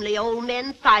lonely old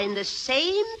men find the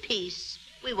same peace,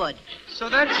 we would. So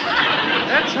that's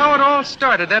how it all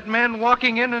started, that man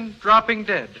walking in and dropping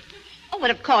dead. Oh,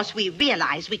 well, of course, we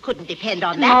realized we couldn't depend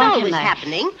on that always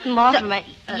happening. Mortimer,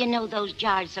 you know those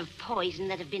jars of poison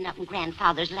that have been up in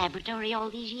Grandfather's laboratory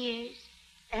all these years?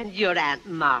 And your Aunt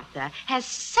Martha has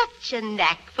such a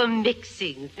knack for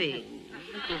mixing things.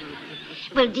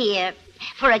 Well, dear,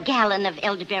 for a gallon of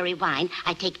elderberry wine,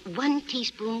 I take 1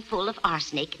 teaspoonful of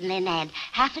arsenic and then add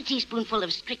half a teaspoonful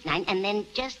of strychnine and then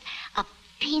just a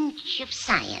pinch of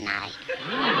cyanide. Should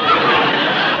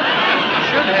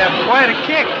have quite a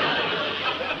kick.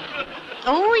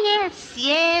 Oh,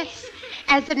 yes.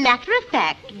 As a matter of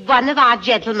fact, one of our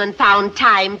gentlemen found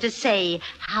time to say,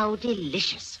 how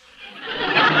delicious.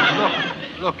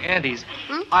 Look, Andes,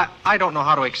 I don't know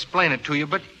how to explain it to you,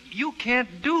 but you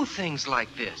can't do things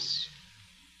like this.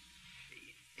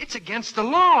 It's against the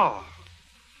law.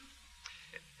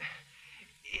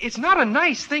 It's not a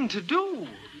nice thing to do.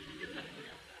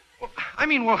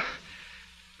 Well,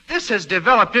 this has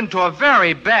developed into a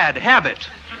very bad habit.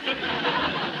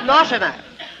 Mortimer,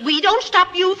 we don't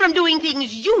stop you from doing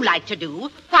things you like to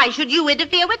do. Why should you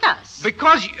interfere with us?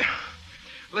 Because you...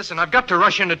 Listen, I've got to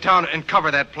rush into town and cover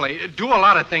that play. Do a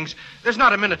lot of things. There's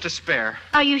not a minute to spare.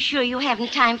 Are you sure you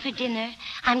haven't time for dinner?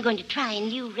 I'm going to try a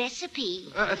new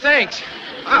recipe. Thanks.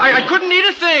 I couldn't eat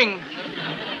a thing.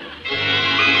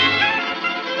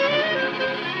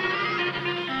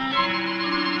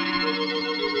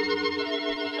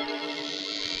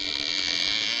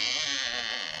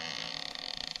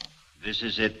 This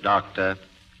is it, Doctor.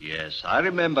 Yes, I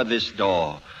remember this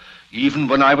door. Even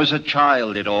when I was a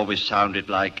child, it always sounded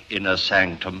like inner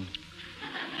sanctum.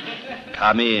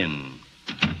 Come in.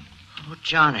 Oh,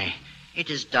 Johnny, it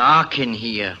is dark in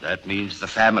here. That means the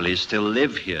family still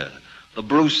live here. The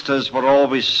Brewsters were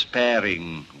always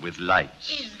sparing with lights.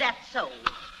 Is that so?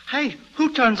 Hey,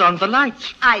 who turns on the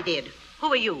lights? I did.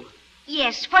 Who are you?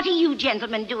 Yes, what are you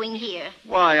gentlemen doing here?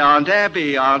 Why, Aunt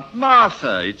Abby, Aunt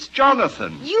Martha, it's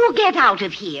Jonathan. You get out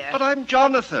of here. But I'm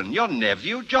Jonathan, your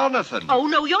nephew, Jonathan. Oh,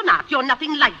 no, you're not. You're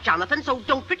nothing like Jonathan, so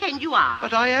don't pretend you are.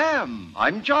 But I am.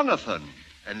 I'm Jonathan.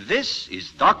 And this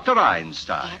is Dr.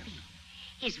 Einstein. Abby,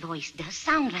 his voice does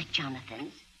sound like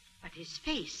Jonathan's. But his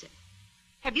face...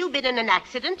 Have you been in an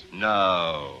accident?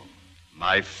 No.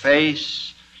 My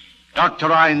face...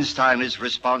 Dr. Einstein is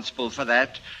responsible for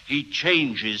that. He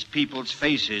changes people's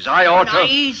faces. I ought to... Now,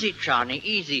 easy, Johnny,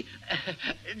 easy.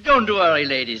 Don't worry,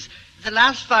 ladies. The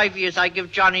last 5 years, I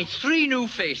give Johnny 3 new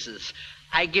faces.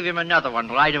 I give him another one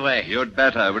right away. You'd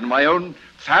better, when my own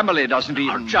family doesn't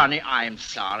even... Oh, Johnny, I'm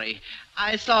sorry.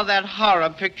 I saw that horror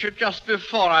picture just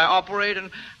before I operated,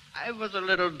 and I was a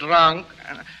little drunk.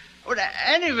 But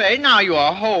anyway, now you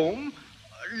are home.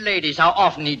 Ladies, how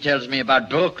often he tells me about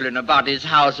Brooklyn, about his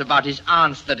house, about his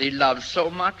aunts that he loves so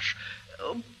much.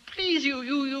 Oh, please,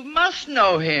 you must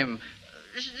know him.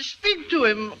 Speak to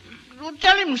him.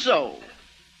 Tell him so.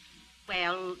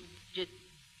 Well,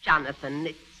 Jonathan,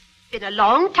 it's been a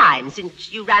long time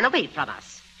since you ran away from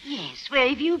us. Yes, where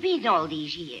have you been all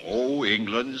these years? Oh,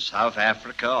 England, South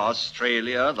Africa,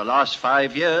 Australia, the last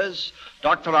 5 years.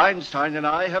 Dr. Einstein and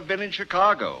I have been in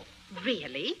Chicago.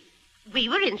 Really? We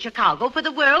were in Chicago for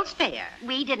the World's Fair.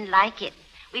 We didn't like it.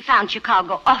 We found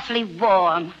Chicago awfully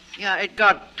warm. Yeah, it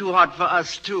got too hot for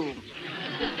us, too.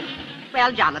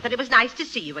 Well, Jonathan, it was nice to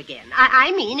see you again.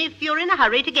 I mean, if you're in a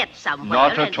hurry to get somewhere...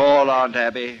 Not at all, Aunt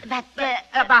Abby. But,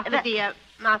 Martha, dear,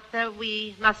 Martha,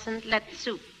 we mustn't let the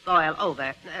soup boil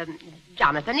over.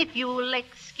 Jonathan, if you'll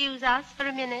excuse us for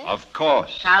a minute. Of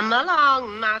course. Come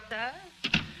along, Martha.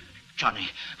 Johnny,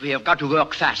 we have got to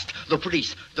work fast. The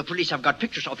police have got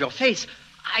pictures of your face.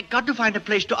 I got to find a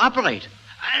place to operate.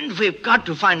 And we've got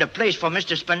to find a place for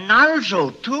Mr. Spinalzo,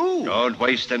 too. Don't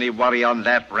waste any worry on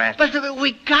that rat. But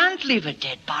we can't leave a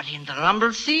dead body in the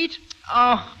rumble seat.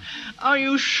 Oh,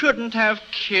 you shouldn't have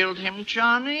killed him,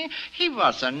 Johnny. He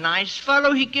was a nice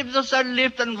fellow. He gives us a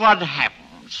lift, and what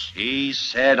happens? He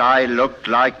said I looked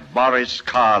like Boris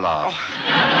Karloff.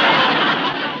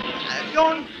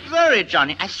 Don't worry,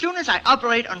 Johnny. As soon as I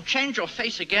operate and change your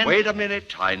face again... Wait a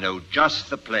minute. I know just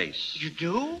the place. You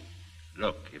do?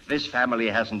 Look, if this family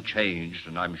hasn't changed,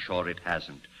 and I'm sure it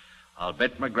hasn't, I'll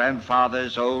bet my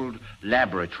grandfather's old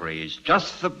laboratory is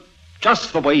just the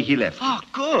way he left it. Oh,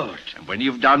 good. And when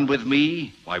you've done with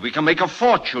me, why, we can make a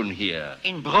fortune here.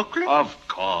 In Brooklyn? Of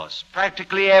course.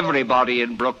 Practically everybody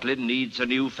in Brooklyn needs a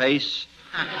new face.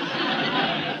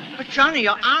 But, Johnny,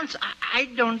 your aunts, I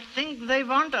don't think they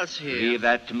want us here. Leave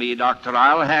that to me, Doctor.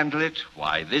 I'll handle it.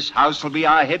 Why, this house will be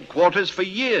our headquarters for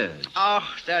years. Oh,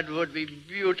 that would be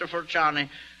beautiful, Johnny.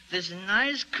 This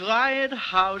nice, quiet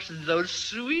house, those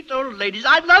sweet old ladies.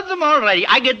 I love them already.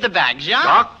 I get the bags, yeah?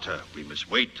 Doctor, we must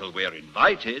wait till we're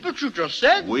invited. But you just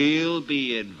said... We'll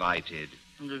be invited.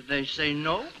 And if they say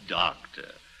no? Doctor,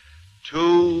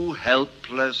 2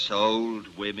 helpless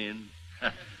old women.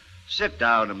 Sit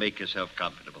down and make yourself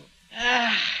comfortable.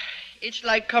 It's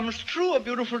like comes true, a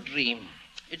beautiful dream.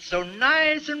 It's so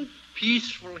nice and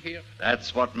peaceful here.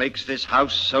 That's what makes this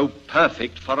house so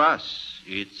perfect for us.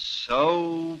 It's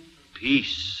so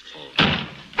peaceful. Simon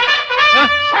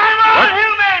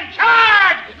Hillman,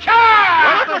 charge!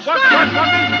 Charge! What?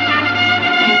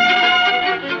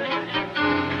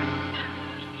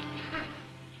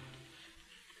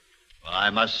 I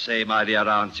must say, my dear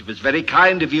aunts, it was very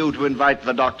kind of you to invite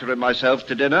the doctor and myself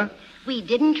to dinner. We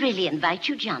didn't really invite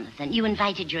you, Jonathan. You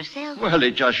invited yourself. Well,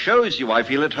 it just shows you I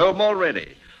feel at home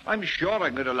already. I'm sure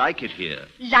I'm going to like it here.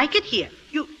 Like it here?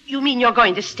 You mean you're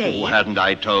going to stay? Oh, hadn't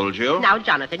I told you? Now,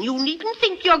 Jonathan, you needn't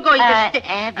think you're going to stay.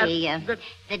 Abby,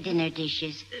 the dinner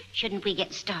dishes. Shouldn't we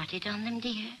get started on them,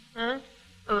 dear? Huh?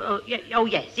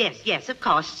 Yes, of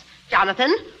course.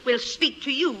 Jonathan, we'll speak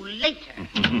to you later.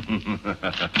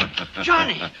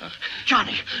 Johnny,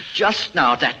 just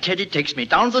now that Teddy takes me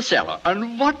down the cellar,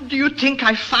 and what do you think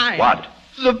I find? What?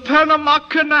 The Panama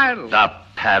Canal. The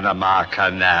Panama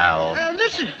Canal.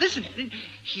 Listen.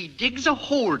 He digs a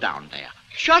hole down there,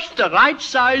 just the right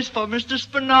size for Mr.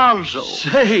 Spinalzo.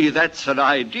 Say, that's an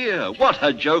idea. What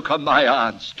a joke on my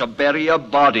aunts to bury a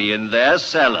body in their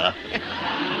cellar.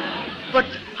 But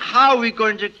how are we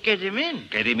going to get him in?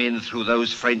 Get him in through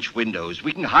those French windows.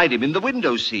 We can hide him in the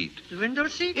window seat. The window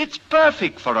seat? It's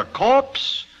perfect for a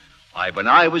corpse. Why, when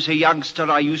I was a youngster,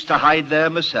 I used to hide there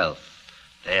myself.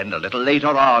 Then, a little later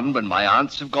on, when my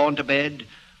aunts have gone to bed,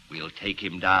 we'll take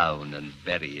him down and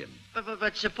bury him.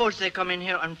 But suppose they come in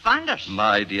here and find us?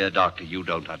 My dear doctor, you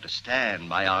don't understand.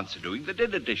 My aunts are doing the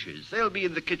dinner dishes. They'll be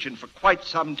in the kitchen for quite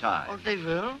some time. Oh, they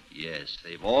will? Yes,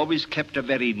 they've always kept a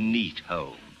very neat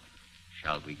home.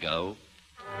 Shall we go?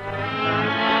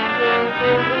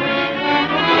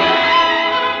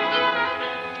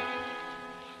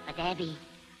 But, Abby,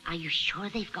 are you sure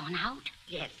they've gone out?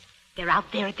 Yes, they're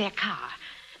out there at their car.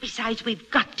 Besides,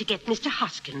 we've got to get Mr.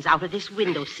 Hoskins out of this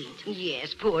window seat.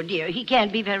 Yes, poor dear. He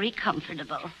can't be very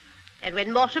comfortable. And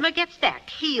when Mortimer gets back,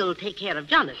 he'll take care of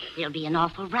Jonathan. There'll be an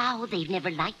awful row. They've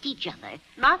never liked each other.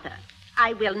 Mother,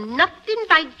 I will not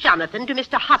invite Jonathan to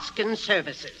Mr. Hoskins'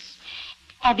 services.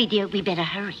 Abby, dear, we better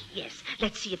hurry. Yes,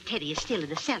 let's see if Teddy is still in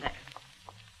the cellar.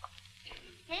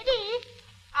 Teddy,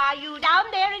 are you down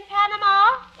there in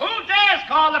Panama? Who dares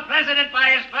call the president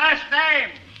by his first name?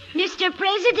 Mr.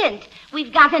 President,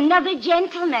 we've got another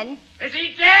gentleman. Is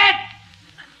he dead?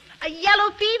 A yellow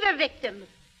fever victim.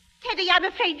 Teddy, I'm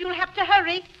afraid you'll have to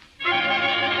hurry.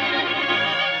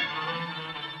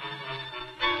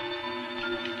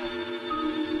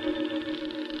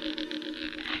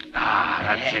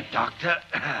 That's it, Doctor.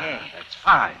 That's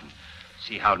fine.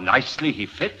 See how nicely he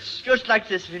fits? Just like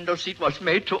this window seat was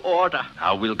made to order.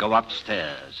 Now we'll go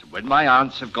upstairs. When my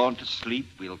aunts have gone to sleep,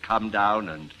 we'll come down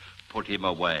and put him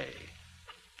away.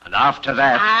 And after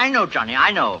that... I know, Johnny,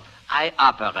 I know. I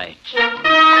operate.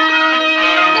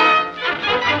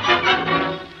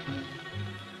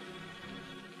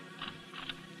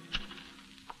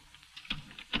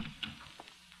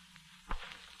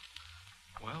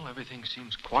 Well, everything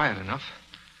seems quiet enough.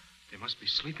 They must be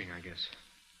sleeping, I guess.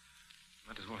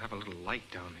 Might as well have a little light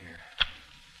down here.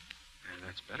 There,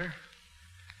 that's better.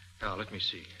 Now, let me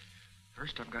see.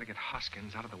 First, I've got to get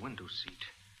Hoskins out of the window seat.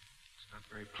 It's not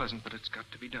very pleasant, but it's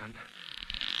got to be done.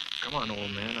 Come on,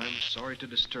 old man. I'm sorry to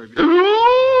disturb you.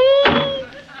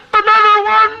 Another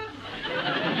one!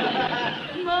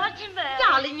 Mortimer.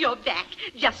 Darling, you're back.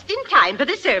 Just in time for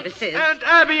the services. Aunt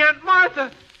Abby, Aunt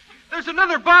Martha. There's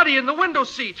another body in the window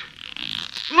seat.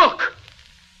 Look.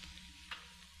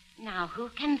 Now, who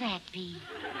can that be?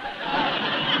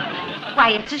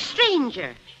 Why, it's a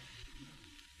stranger.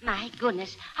 My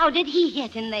goodness, how did he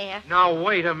get in there? Now,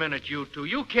 wait a minute, you two.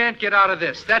 You can't get out of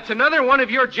this. That's another one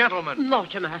of your gentlemen.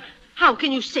 Mortimer, how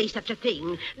can you say such a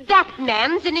thing? That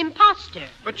man's an imposter.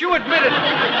 But you admitted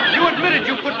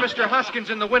you put Mr.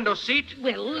 Hoskins in the window seat.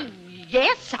 Well,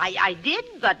 yes, I did,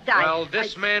 but Well,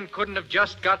 this man couldn't have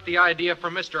just got the idea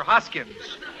from Mr.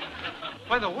 Hoskins.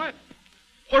 By the way,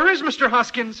 where is Mr.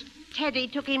 Hoskins? Teddy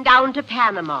took him down to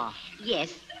Panama.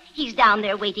 Yes, he's down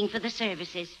there waiting for the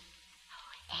services.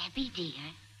 Oh, Abby,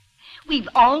 dear, we've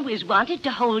always wanted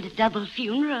to hold a double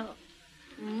funeral.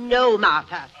 No,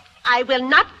 Martha. I will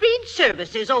not read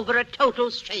services over a total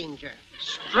stranger.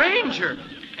 Stranger?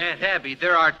 Aunt Abby,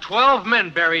 there are 12 men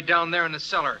buried down there in the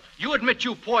cellar. You admit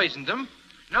you poisoned them.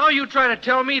 Now you try to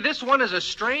tell me this one is a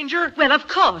stranger? Well, of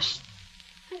course.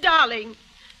 Darling,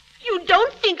 you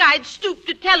don't think I'd stoop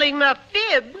to telling a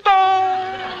fib?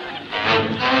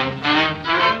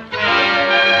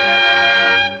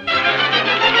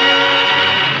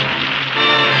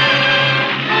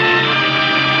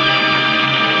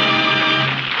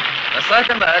 The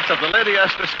second act of the Lady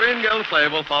Esther Screen Guild play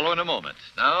will follow in a moment.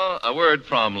 Now, a word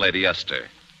from Lady Esther.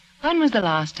 When was the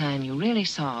last time you really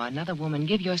saw another woman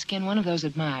give your skin one of those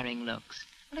admiring looks?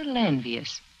 A little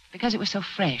envious, because it was so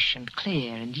fresh and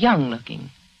clear and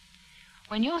young-looking.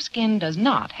 When your skin does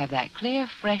not have that clear,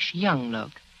 fresh, young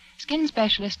look, skin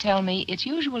specialists tell me it's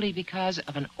usually because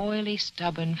of an oily,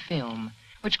 stubborn film,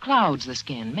 which clouds the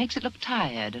skin, makes it look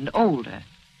tired and older.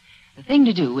 The thing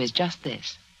to do is just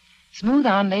this. Smooth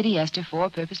on Lady Esther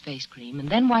four-purpose face cream and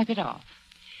then wipe it off.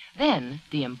 Then,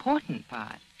 the important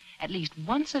part, at least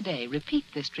once a day, repeat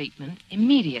this treatment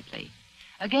immediately.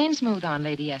 Again smooth on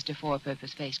Lady Esther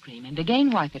four-purpose face cream and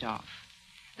again wipe it off.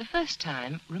 The first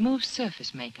time removes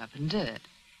surface makeup and dirt,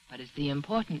 but it's the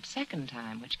important second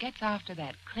time which gets after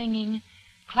that clinging,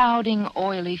 clouding,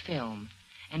 oily film.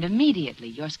 And immediately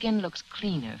your skin looks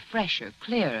cleaner, fresher,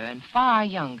 clearer, and far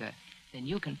younger than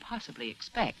you can possibly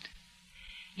expect.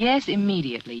 Yes,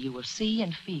 immediately you will see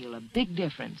and feel a big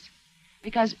difference,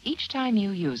 because each time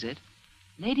you use it,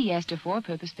 Lady Esther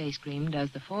four-purpose face cream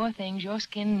does the 4 things your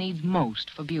skin needs most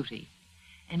for beauty.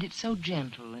 And it's so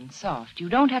gentle and soft, you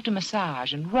don't have to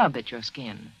massage and rub at your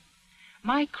skin.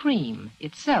 My cream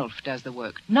itself does the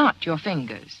work, not your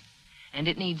fingers. And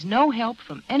it needs no help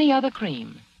from any other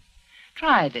cream.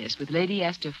 Try this with Lady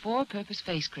Esther four-purpose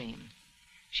face cream.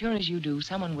 Sure as you do,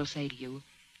 someone will say to you,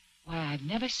 "Why, I've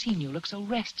never seen you look so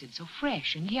rested, so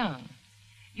fresh and young.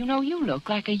 You know, you look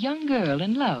like a young girl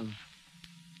in love."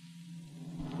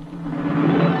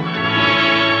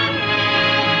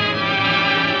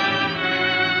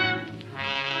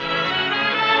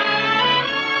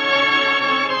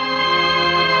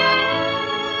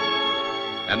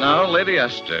 And now, Lady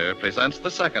Esther presents the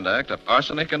second act of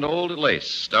Arsenic and Old Lace,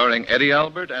 starring Eddie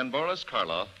Albert and Boris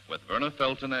Karloff, with Verna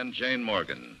Felton and Jane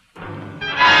Morgan.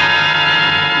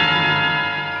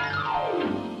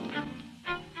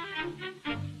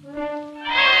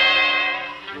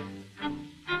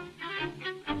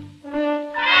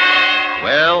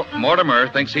 Well, Mortimer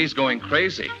thinks he's going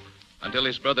crazy until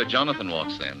his brother Jonathan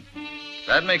walks in.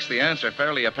 That makes the answer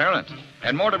fairly apparent,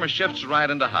 and Mortimer shifts right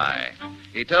into high.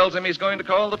 He tells him he's going to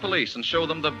call the police and show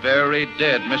them the very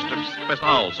dead Mr.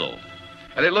 Spinalzo.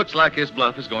 And it looks like his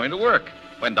bluff is going to work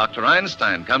when Dr.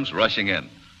 Einstein comes rushing in.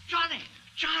 Johnny!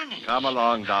 Come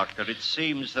along, Doctor. It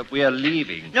seems that we are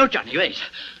leaving. No, Johnny, wait.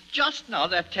 Just now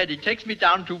that Teddy takes me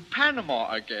down to Panama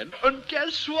again. And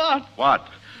guess what? What?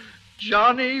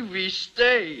 Johnny, we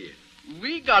stay.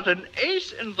 We got an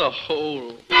ace in the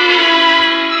hole.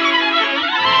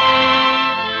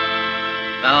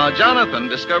 Now, Jonathan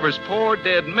discovers poor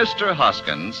dead Mr.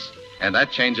 Hoskins, and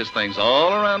that changes things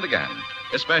all around again,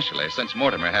 especially since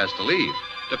Mortimer has to leave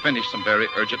to finish some very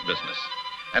urgent business.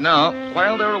 And now,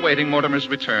 while they're awaiting Mortimer's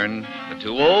return, the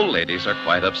two old ladies are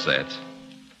quite upset.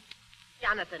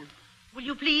 Jonathan, will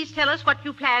you please tell us what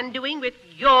you plan doing with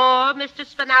your Mr.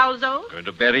 Spinalzo? Going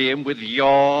to bury him with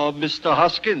your Mr.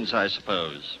 Hoskins, I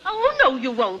suppose. Oh, no, you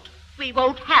won't. We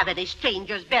won't have any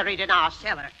strangers buried in our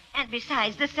cellar. And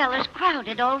besides, the cellar's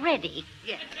crowded already.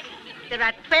 Yes. There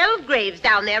are 12 graves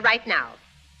down there right now.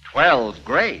 12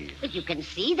 graves? But you can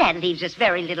see that leaves us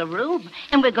very little room,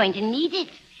 and we're going to need it.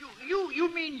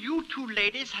 You mean you two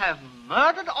ladies have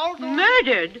murdered all those?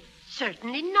 Murdered?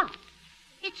 Certainly not.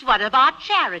 It's one of our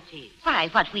charities. Why,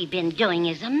 what we've been doing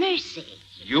is a mercy.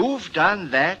 You've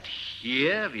done that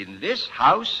here in this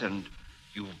house, and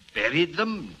you've buried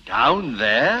them down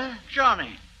there?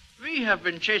 Johnny, we have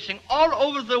been chasing all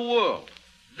over the world.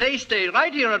 They stay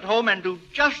right here at home and do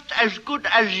just as good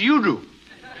as you do.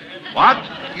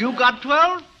 What? You got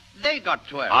 12? They got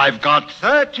 12. I've got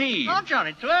 13. No,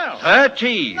 Johnny, 12.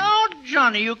 13. No,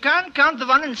 Johnny, you can't count the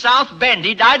one in South Bend.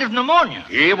 He died of pneumonia.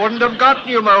 He wouldn't have got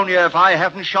pneumonia if I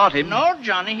hadn't shot him. No,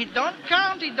 Johnny, he don't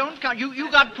count. You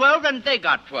got 12 and they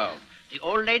got 12. The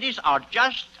old ladies are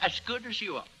just as good as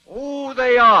you are. Oh,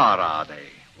 they are they?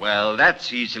 Well,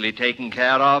 that's easily taken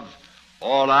care of.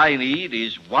 All I need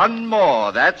is one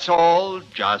more, that's all.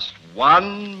 Just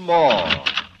one more.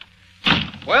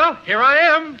 Well, here I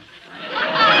am.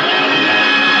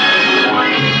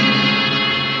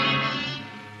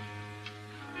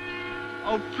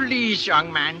 Oh, please,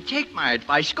 young man, take my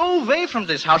advice. Go away from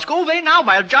this house. Go away now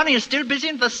while Johnny is still busy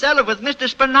in the cellar with Mr.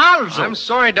 Spinalzo. I'm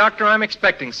sorry, Doctor. I'm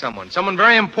expecting someone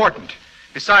very important.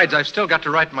 Besides, I've still got to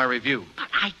write my review. But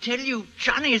I tell you,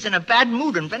 Johnny is in a bad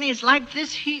mood, and when he's like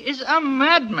this, he is a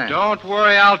madman. Don't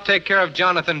worry, I'll take care of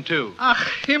Jonathan, too. Ach,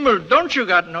 Himmel, don't you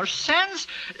got no sense?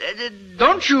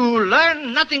 Don't you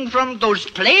learn nothing from those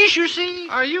plays you see?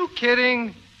 Are you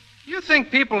kidding? You think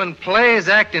people in plays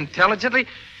act intelligently?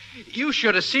 You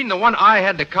should have seen the one I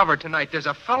had to cover tonight. There's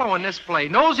a fellow in this play,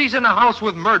 knows he's in a house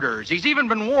with murderers. He's even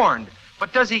been warned.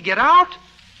 But does he get out?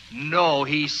 No,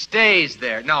 he stays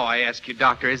there. Now, I ask you,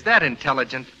 Doctor, is that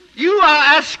intelligent? You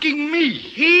are asking me.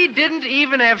 He didn't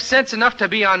even have sense enough to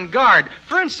be on guard.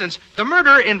 For instance, the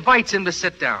murderer invites him to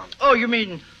sit down. Oh, you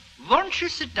mean, won't you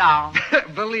sit down?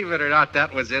 Believe it or not,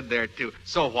 that was in there, too.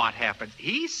 So what happens?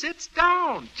 He sits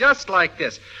down, just like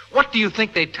this. What do you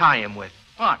think they tie him with?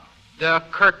 What? The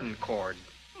curtain cord.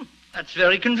 That's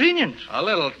very convenient. A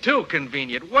little too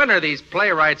convenient. When are these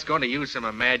playwrights going to use some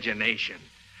imagination?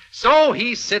 So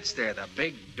he sits there, the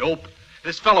big dope.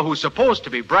 This fellow who's supposed to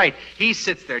be bright, he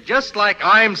sits there just like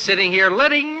I'm sitting here,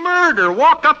 letting murder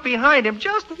walk up behind him,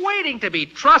 just waiting to be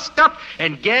trussed up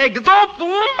and gagged.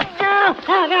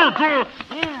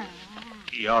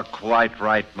 You're quite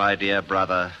right, my dear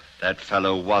brother. That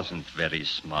fellow wasn't very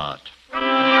smart.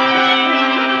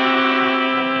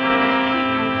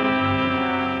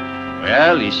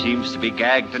 Well, he seems to be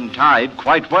gagged and tied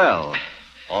quite well.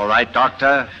 All right,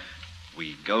 Doctor.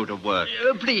 We go to work.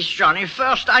 Please, Johnny,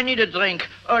 first I need a drink.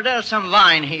 There's some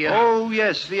wine here. Oh,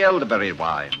 yes, the elderberry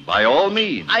wine. By all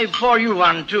means. I pour you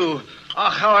one, too. Oh,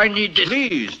 how I need this.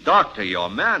 Please, Doctor, your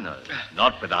manners.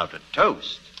 Not without a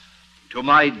toast. To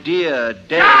my dear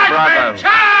dead brother.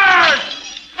 Charge!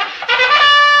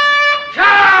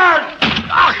 Charge!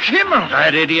 Ah, Himmel!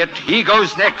 That idiot. He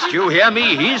goes next. You hear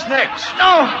me? He's next.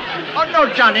 No. Oh,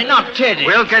 no, Johnny, not Teddy.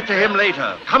 We'll get to him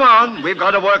later. Come on. We've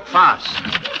got to work fast.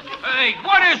 Hey,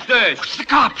 what is this? It's the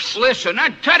cops. Listen,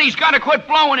 that Teddy's got to quit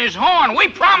blowing his horn. We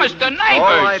promised the neighbors.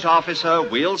 All right, officer.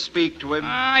 We'll speak to him.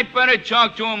 I better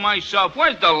talk to him myself.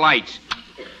 Where's the lights?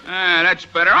 That's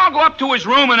better. I'll go up to his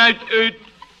room and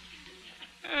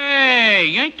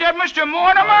Hey, ain't that Mr.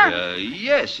 Mortimer?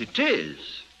 Yes, it is.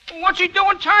 What's he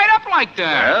doing tied up like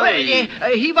that?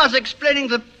 Well, he was explaining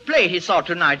the play he saw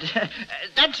tonight.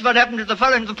 That's what happened to the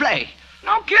fellow in the play.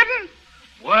 No kidding?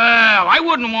 Well, I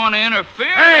wouldn't want to interfere.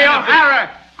 Hey,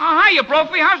 O'Hara! Oh, hiya,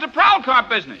 Brophy. How's the prowl car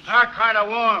business? Kind of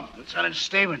warm. Lieutenant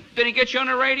Stephen. Did he get you on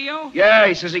the radio? Yeah,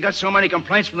 he says he got so many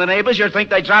complaints from the neighbors, you'd think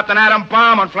they dropped an atom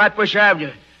bomb on Flatbush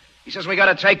Avenue. He says we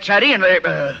got to take Teddy and they...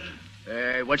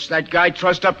 Hey, what's that guy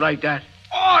trussed up like that?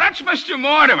 Oh, that's Mr.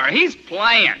 Mortimer. He's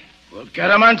playing. Well, get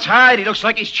him untied. He looks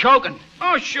like he's choking.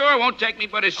 Oh, sure. Won't take me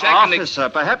but a second. Officer,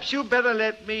 perhaps you better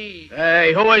let me...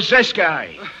 Hey, who is this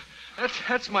guy?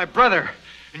 That's my brother.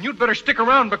 And you'd better stick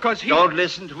around because he... Don't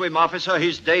listen to him, officer.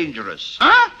 He's dangerous.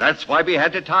 Huh? That's why we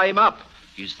had to tie him up.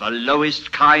 He's the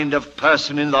lowest kind of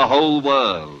person in the whole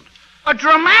world. A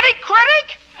dramatic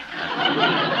critic?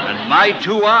 And my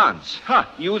two aunts. Huh,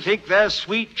 you think they're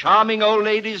sweet, charming old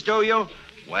ladies, do you?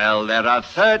 Well, there are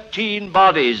 13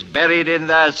 bodies buried in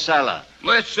their cellar.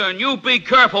 Listen, you be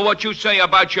careful what you say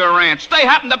about your aunts. They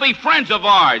happen to be friends of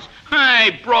ours.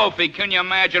 Hey, Brophy, can you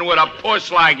imagine with a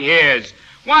puss like his?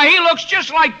 Why, he looks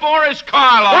just like Boris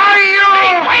Karloff. Why, you...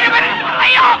 Hey, wait a minute.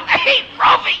 Lay off. Hey,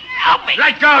 Brophy, help me.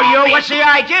 Let go, Brophy. you. What's the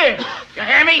idea? You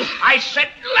hear me? I said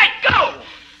let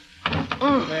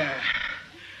go. There.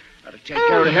 Got to take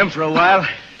care of him for a while.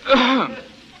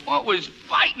 What was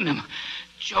biting him?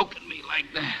 Choking me like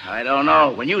that. I don't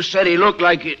know. When you said he looked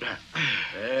like it...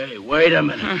 Hey, wait a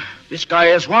minute. This guy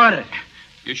is wanted.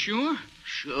 You sure?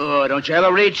 Sure. Don't you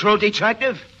ever read True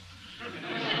Detective?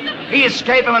 He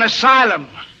escaped from an asylum.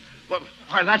 Well,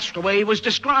 that's the way he was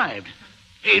described.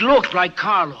 He looked like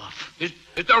Karloff. Is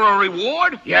there a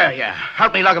reward? Yeah.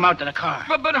 Help me lug him out to the car.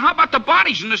 But how about the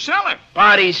bodies in the cellar?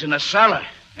 Bodies in the cellar?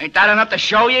 Ain't that enough to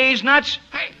show you he's nuts?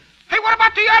 Hey, what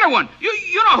about the other one?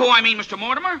 You know who I mean, Mr.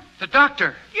 Mortimer. The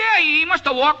doctor. Yeah, he must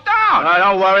have walked out.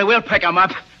 Don't worry. We'll pick him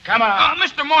up. Come on.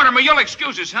 Mr. Mortimer, you'll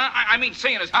excuse us, huh? I mean,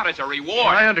 seeing as how there's a reward.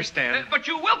 I understand. But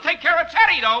you will take care of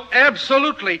Teddy, though.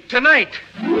 Absolutely. Tonight.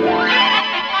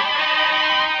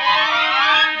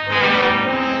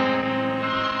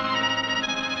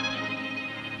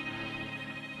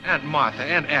 Aunt Martha,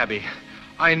 Aunt Abby,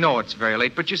 I know it's very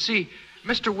late, but you see,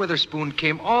 Mr. Witherspoon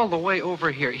came all the way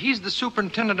over here. He's the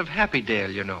superintendent of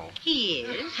Happydale, you know. He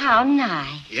is? How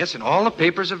nice. Yes, and all the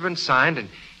papers have been signed, and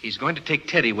he's going to take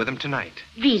Teddy with him tonight.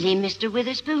 Really, Mr.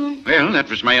 Witherspoon? Well, that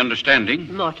was my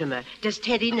understanding. Mortimer, does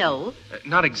Teddy know?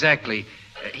 Not exactly.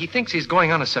 He thinks he's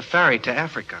going on a safari to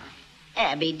Africa.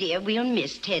 Abby, dear, we'll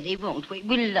miss Teddy, won't we?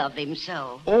 We love him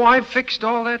so. Oh, I've fixed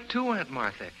all that, too, Aunt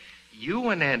Martha. You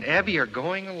and Aunt Abby are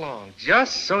going along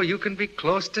just so you can be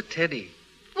close to Teddy.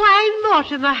 Why,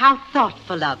 Mortimer, how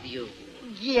thoughtful of you.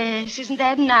 Yes, isn't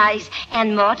that nice?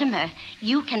 And Mortimer,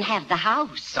 you can have the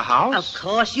house. The house? Of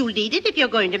course you'll need it if you're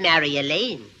going to marry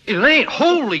Elaine. Elaine?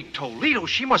 Holy Toledo,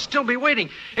 she must still be waiting.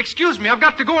 Excuse me, I've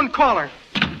got to go and call her.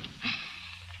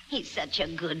 He's such a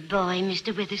good boy,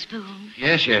 Mr. Witherspoon.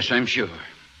 Yes, I'm sure.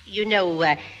 You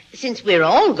know, since we're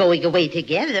all going away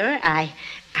together, I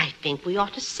think we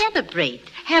ought to celebrate,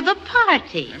 have a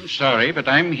party. I'm sorry, but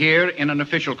I'm here in an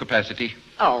official capacity.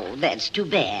 Oh, that's too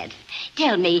bad.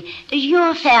 Tell me, does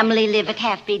your family live at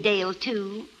Happydale,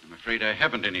 too? I'm afraid I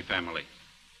haven't any family.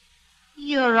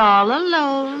 You're all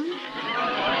alone.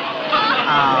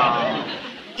 Oh,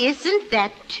 isn't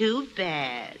that too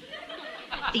bad?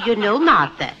 You know,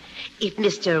 Martha, if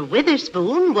Mr.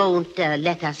 Witherspoon won't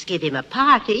let us give him a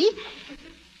party,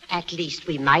 at least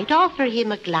we might offer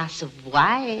him a glass of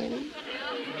wine.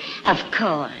 Of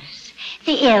course.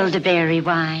 The elderberry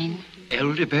wine.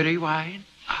 Elderberry wine?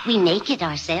 We make it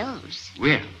ourselves.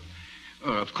 Well,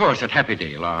 of course, at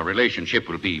Happydale, our relationship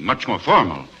will be much more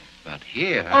formal. But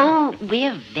here... Oh,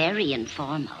 we're very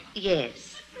informal.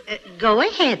 Yes. Go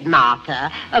ahead,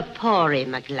 Martha. Pour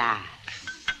him a glass.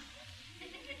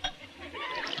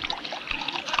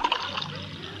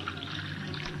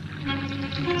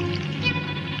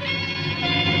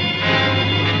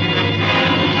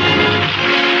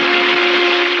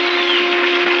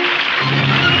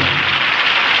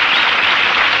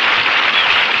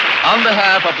 On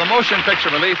behalf of the Motion Picture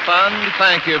Relief Fund,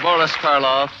 thank you, Boris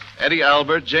Karloff, Eddie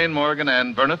Albert, Jane Morgan,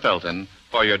 and Verna Felton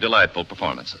for your delightful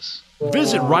performances.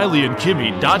 Visit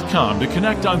RileyandKimmy.com to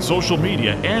connect on social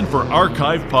media and for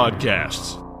archive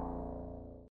podcasts.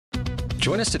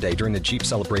 Join us today during the Jeep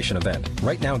Celebration event.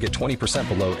 Right now, get 20%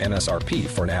 below MSRP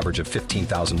for an average of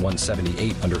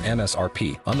 $15,178 under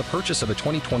MSRP on the purchase of a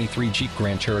 2023 Jeep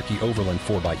Grand Cherokee Overland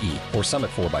 4xE or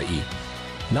Summit 4xE.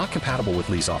 Not compatible with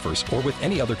lease offers or with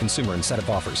any other consumer incentive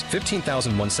offers.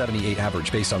 $15,178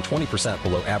 average based on 20%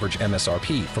 below average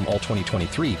MSRP from all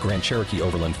 2023 Grand Cherokee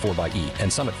Overland 4xE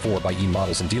and Summit 4xE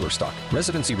models in dealer stock.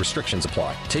 Residency restrictions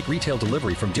apply. Take retail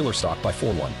delivery from dealer stock by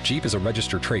 4/1. Jeep is a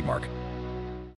registered trademark.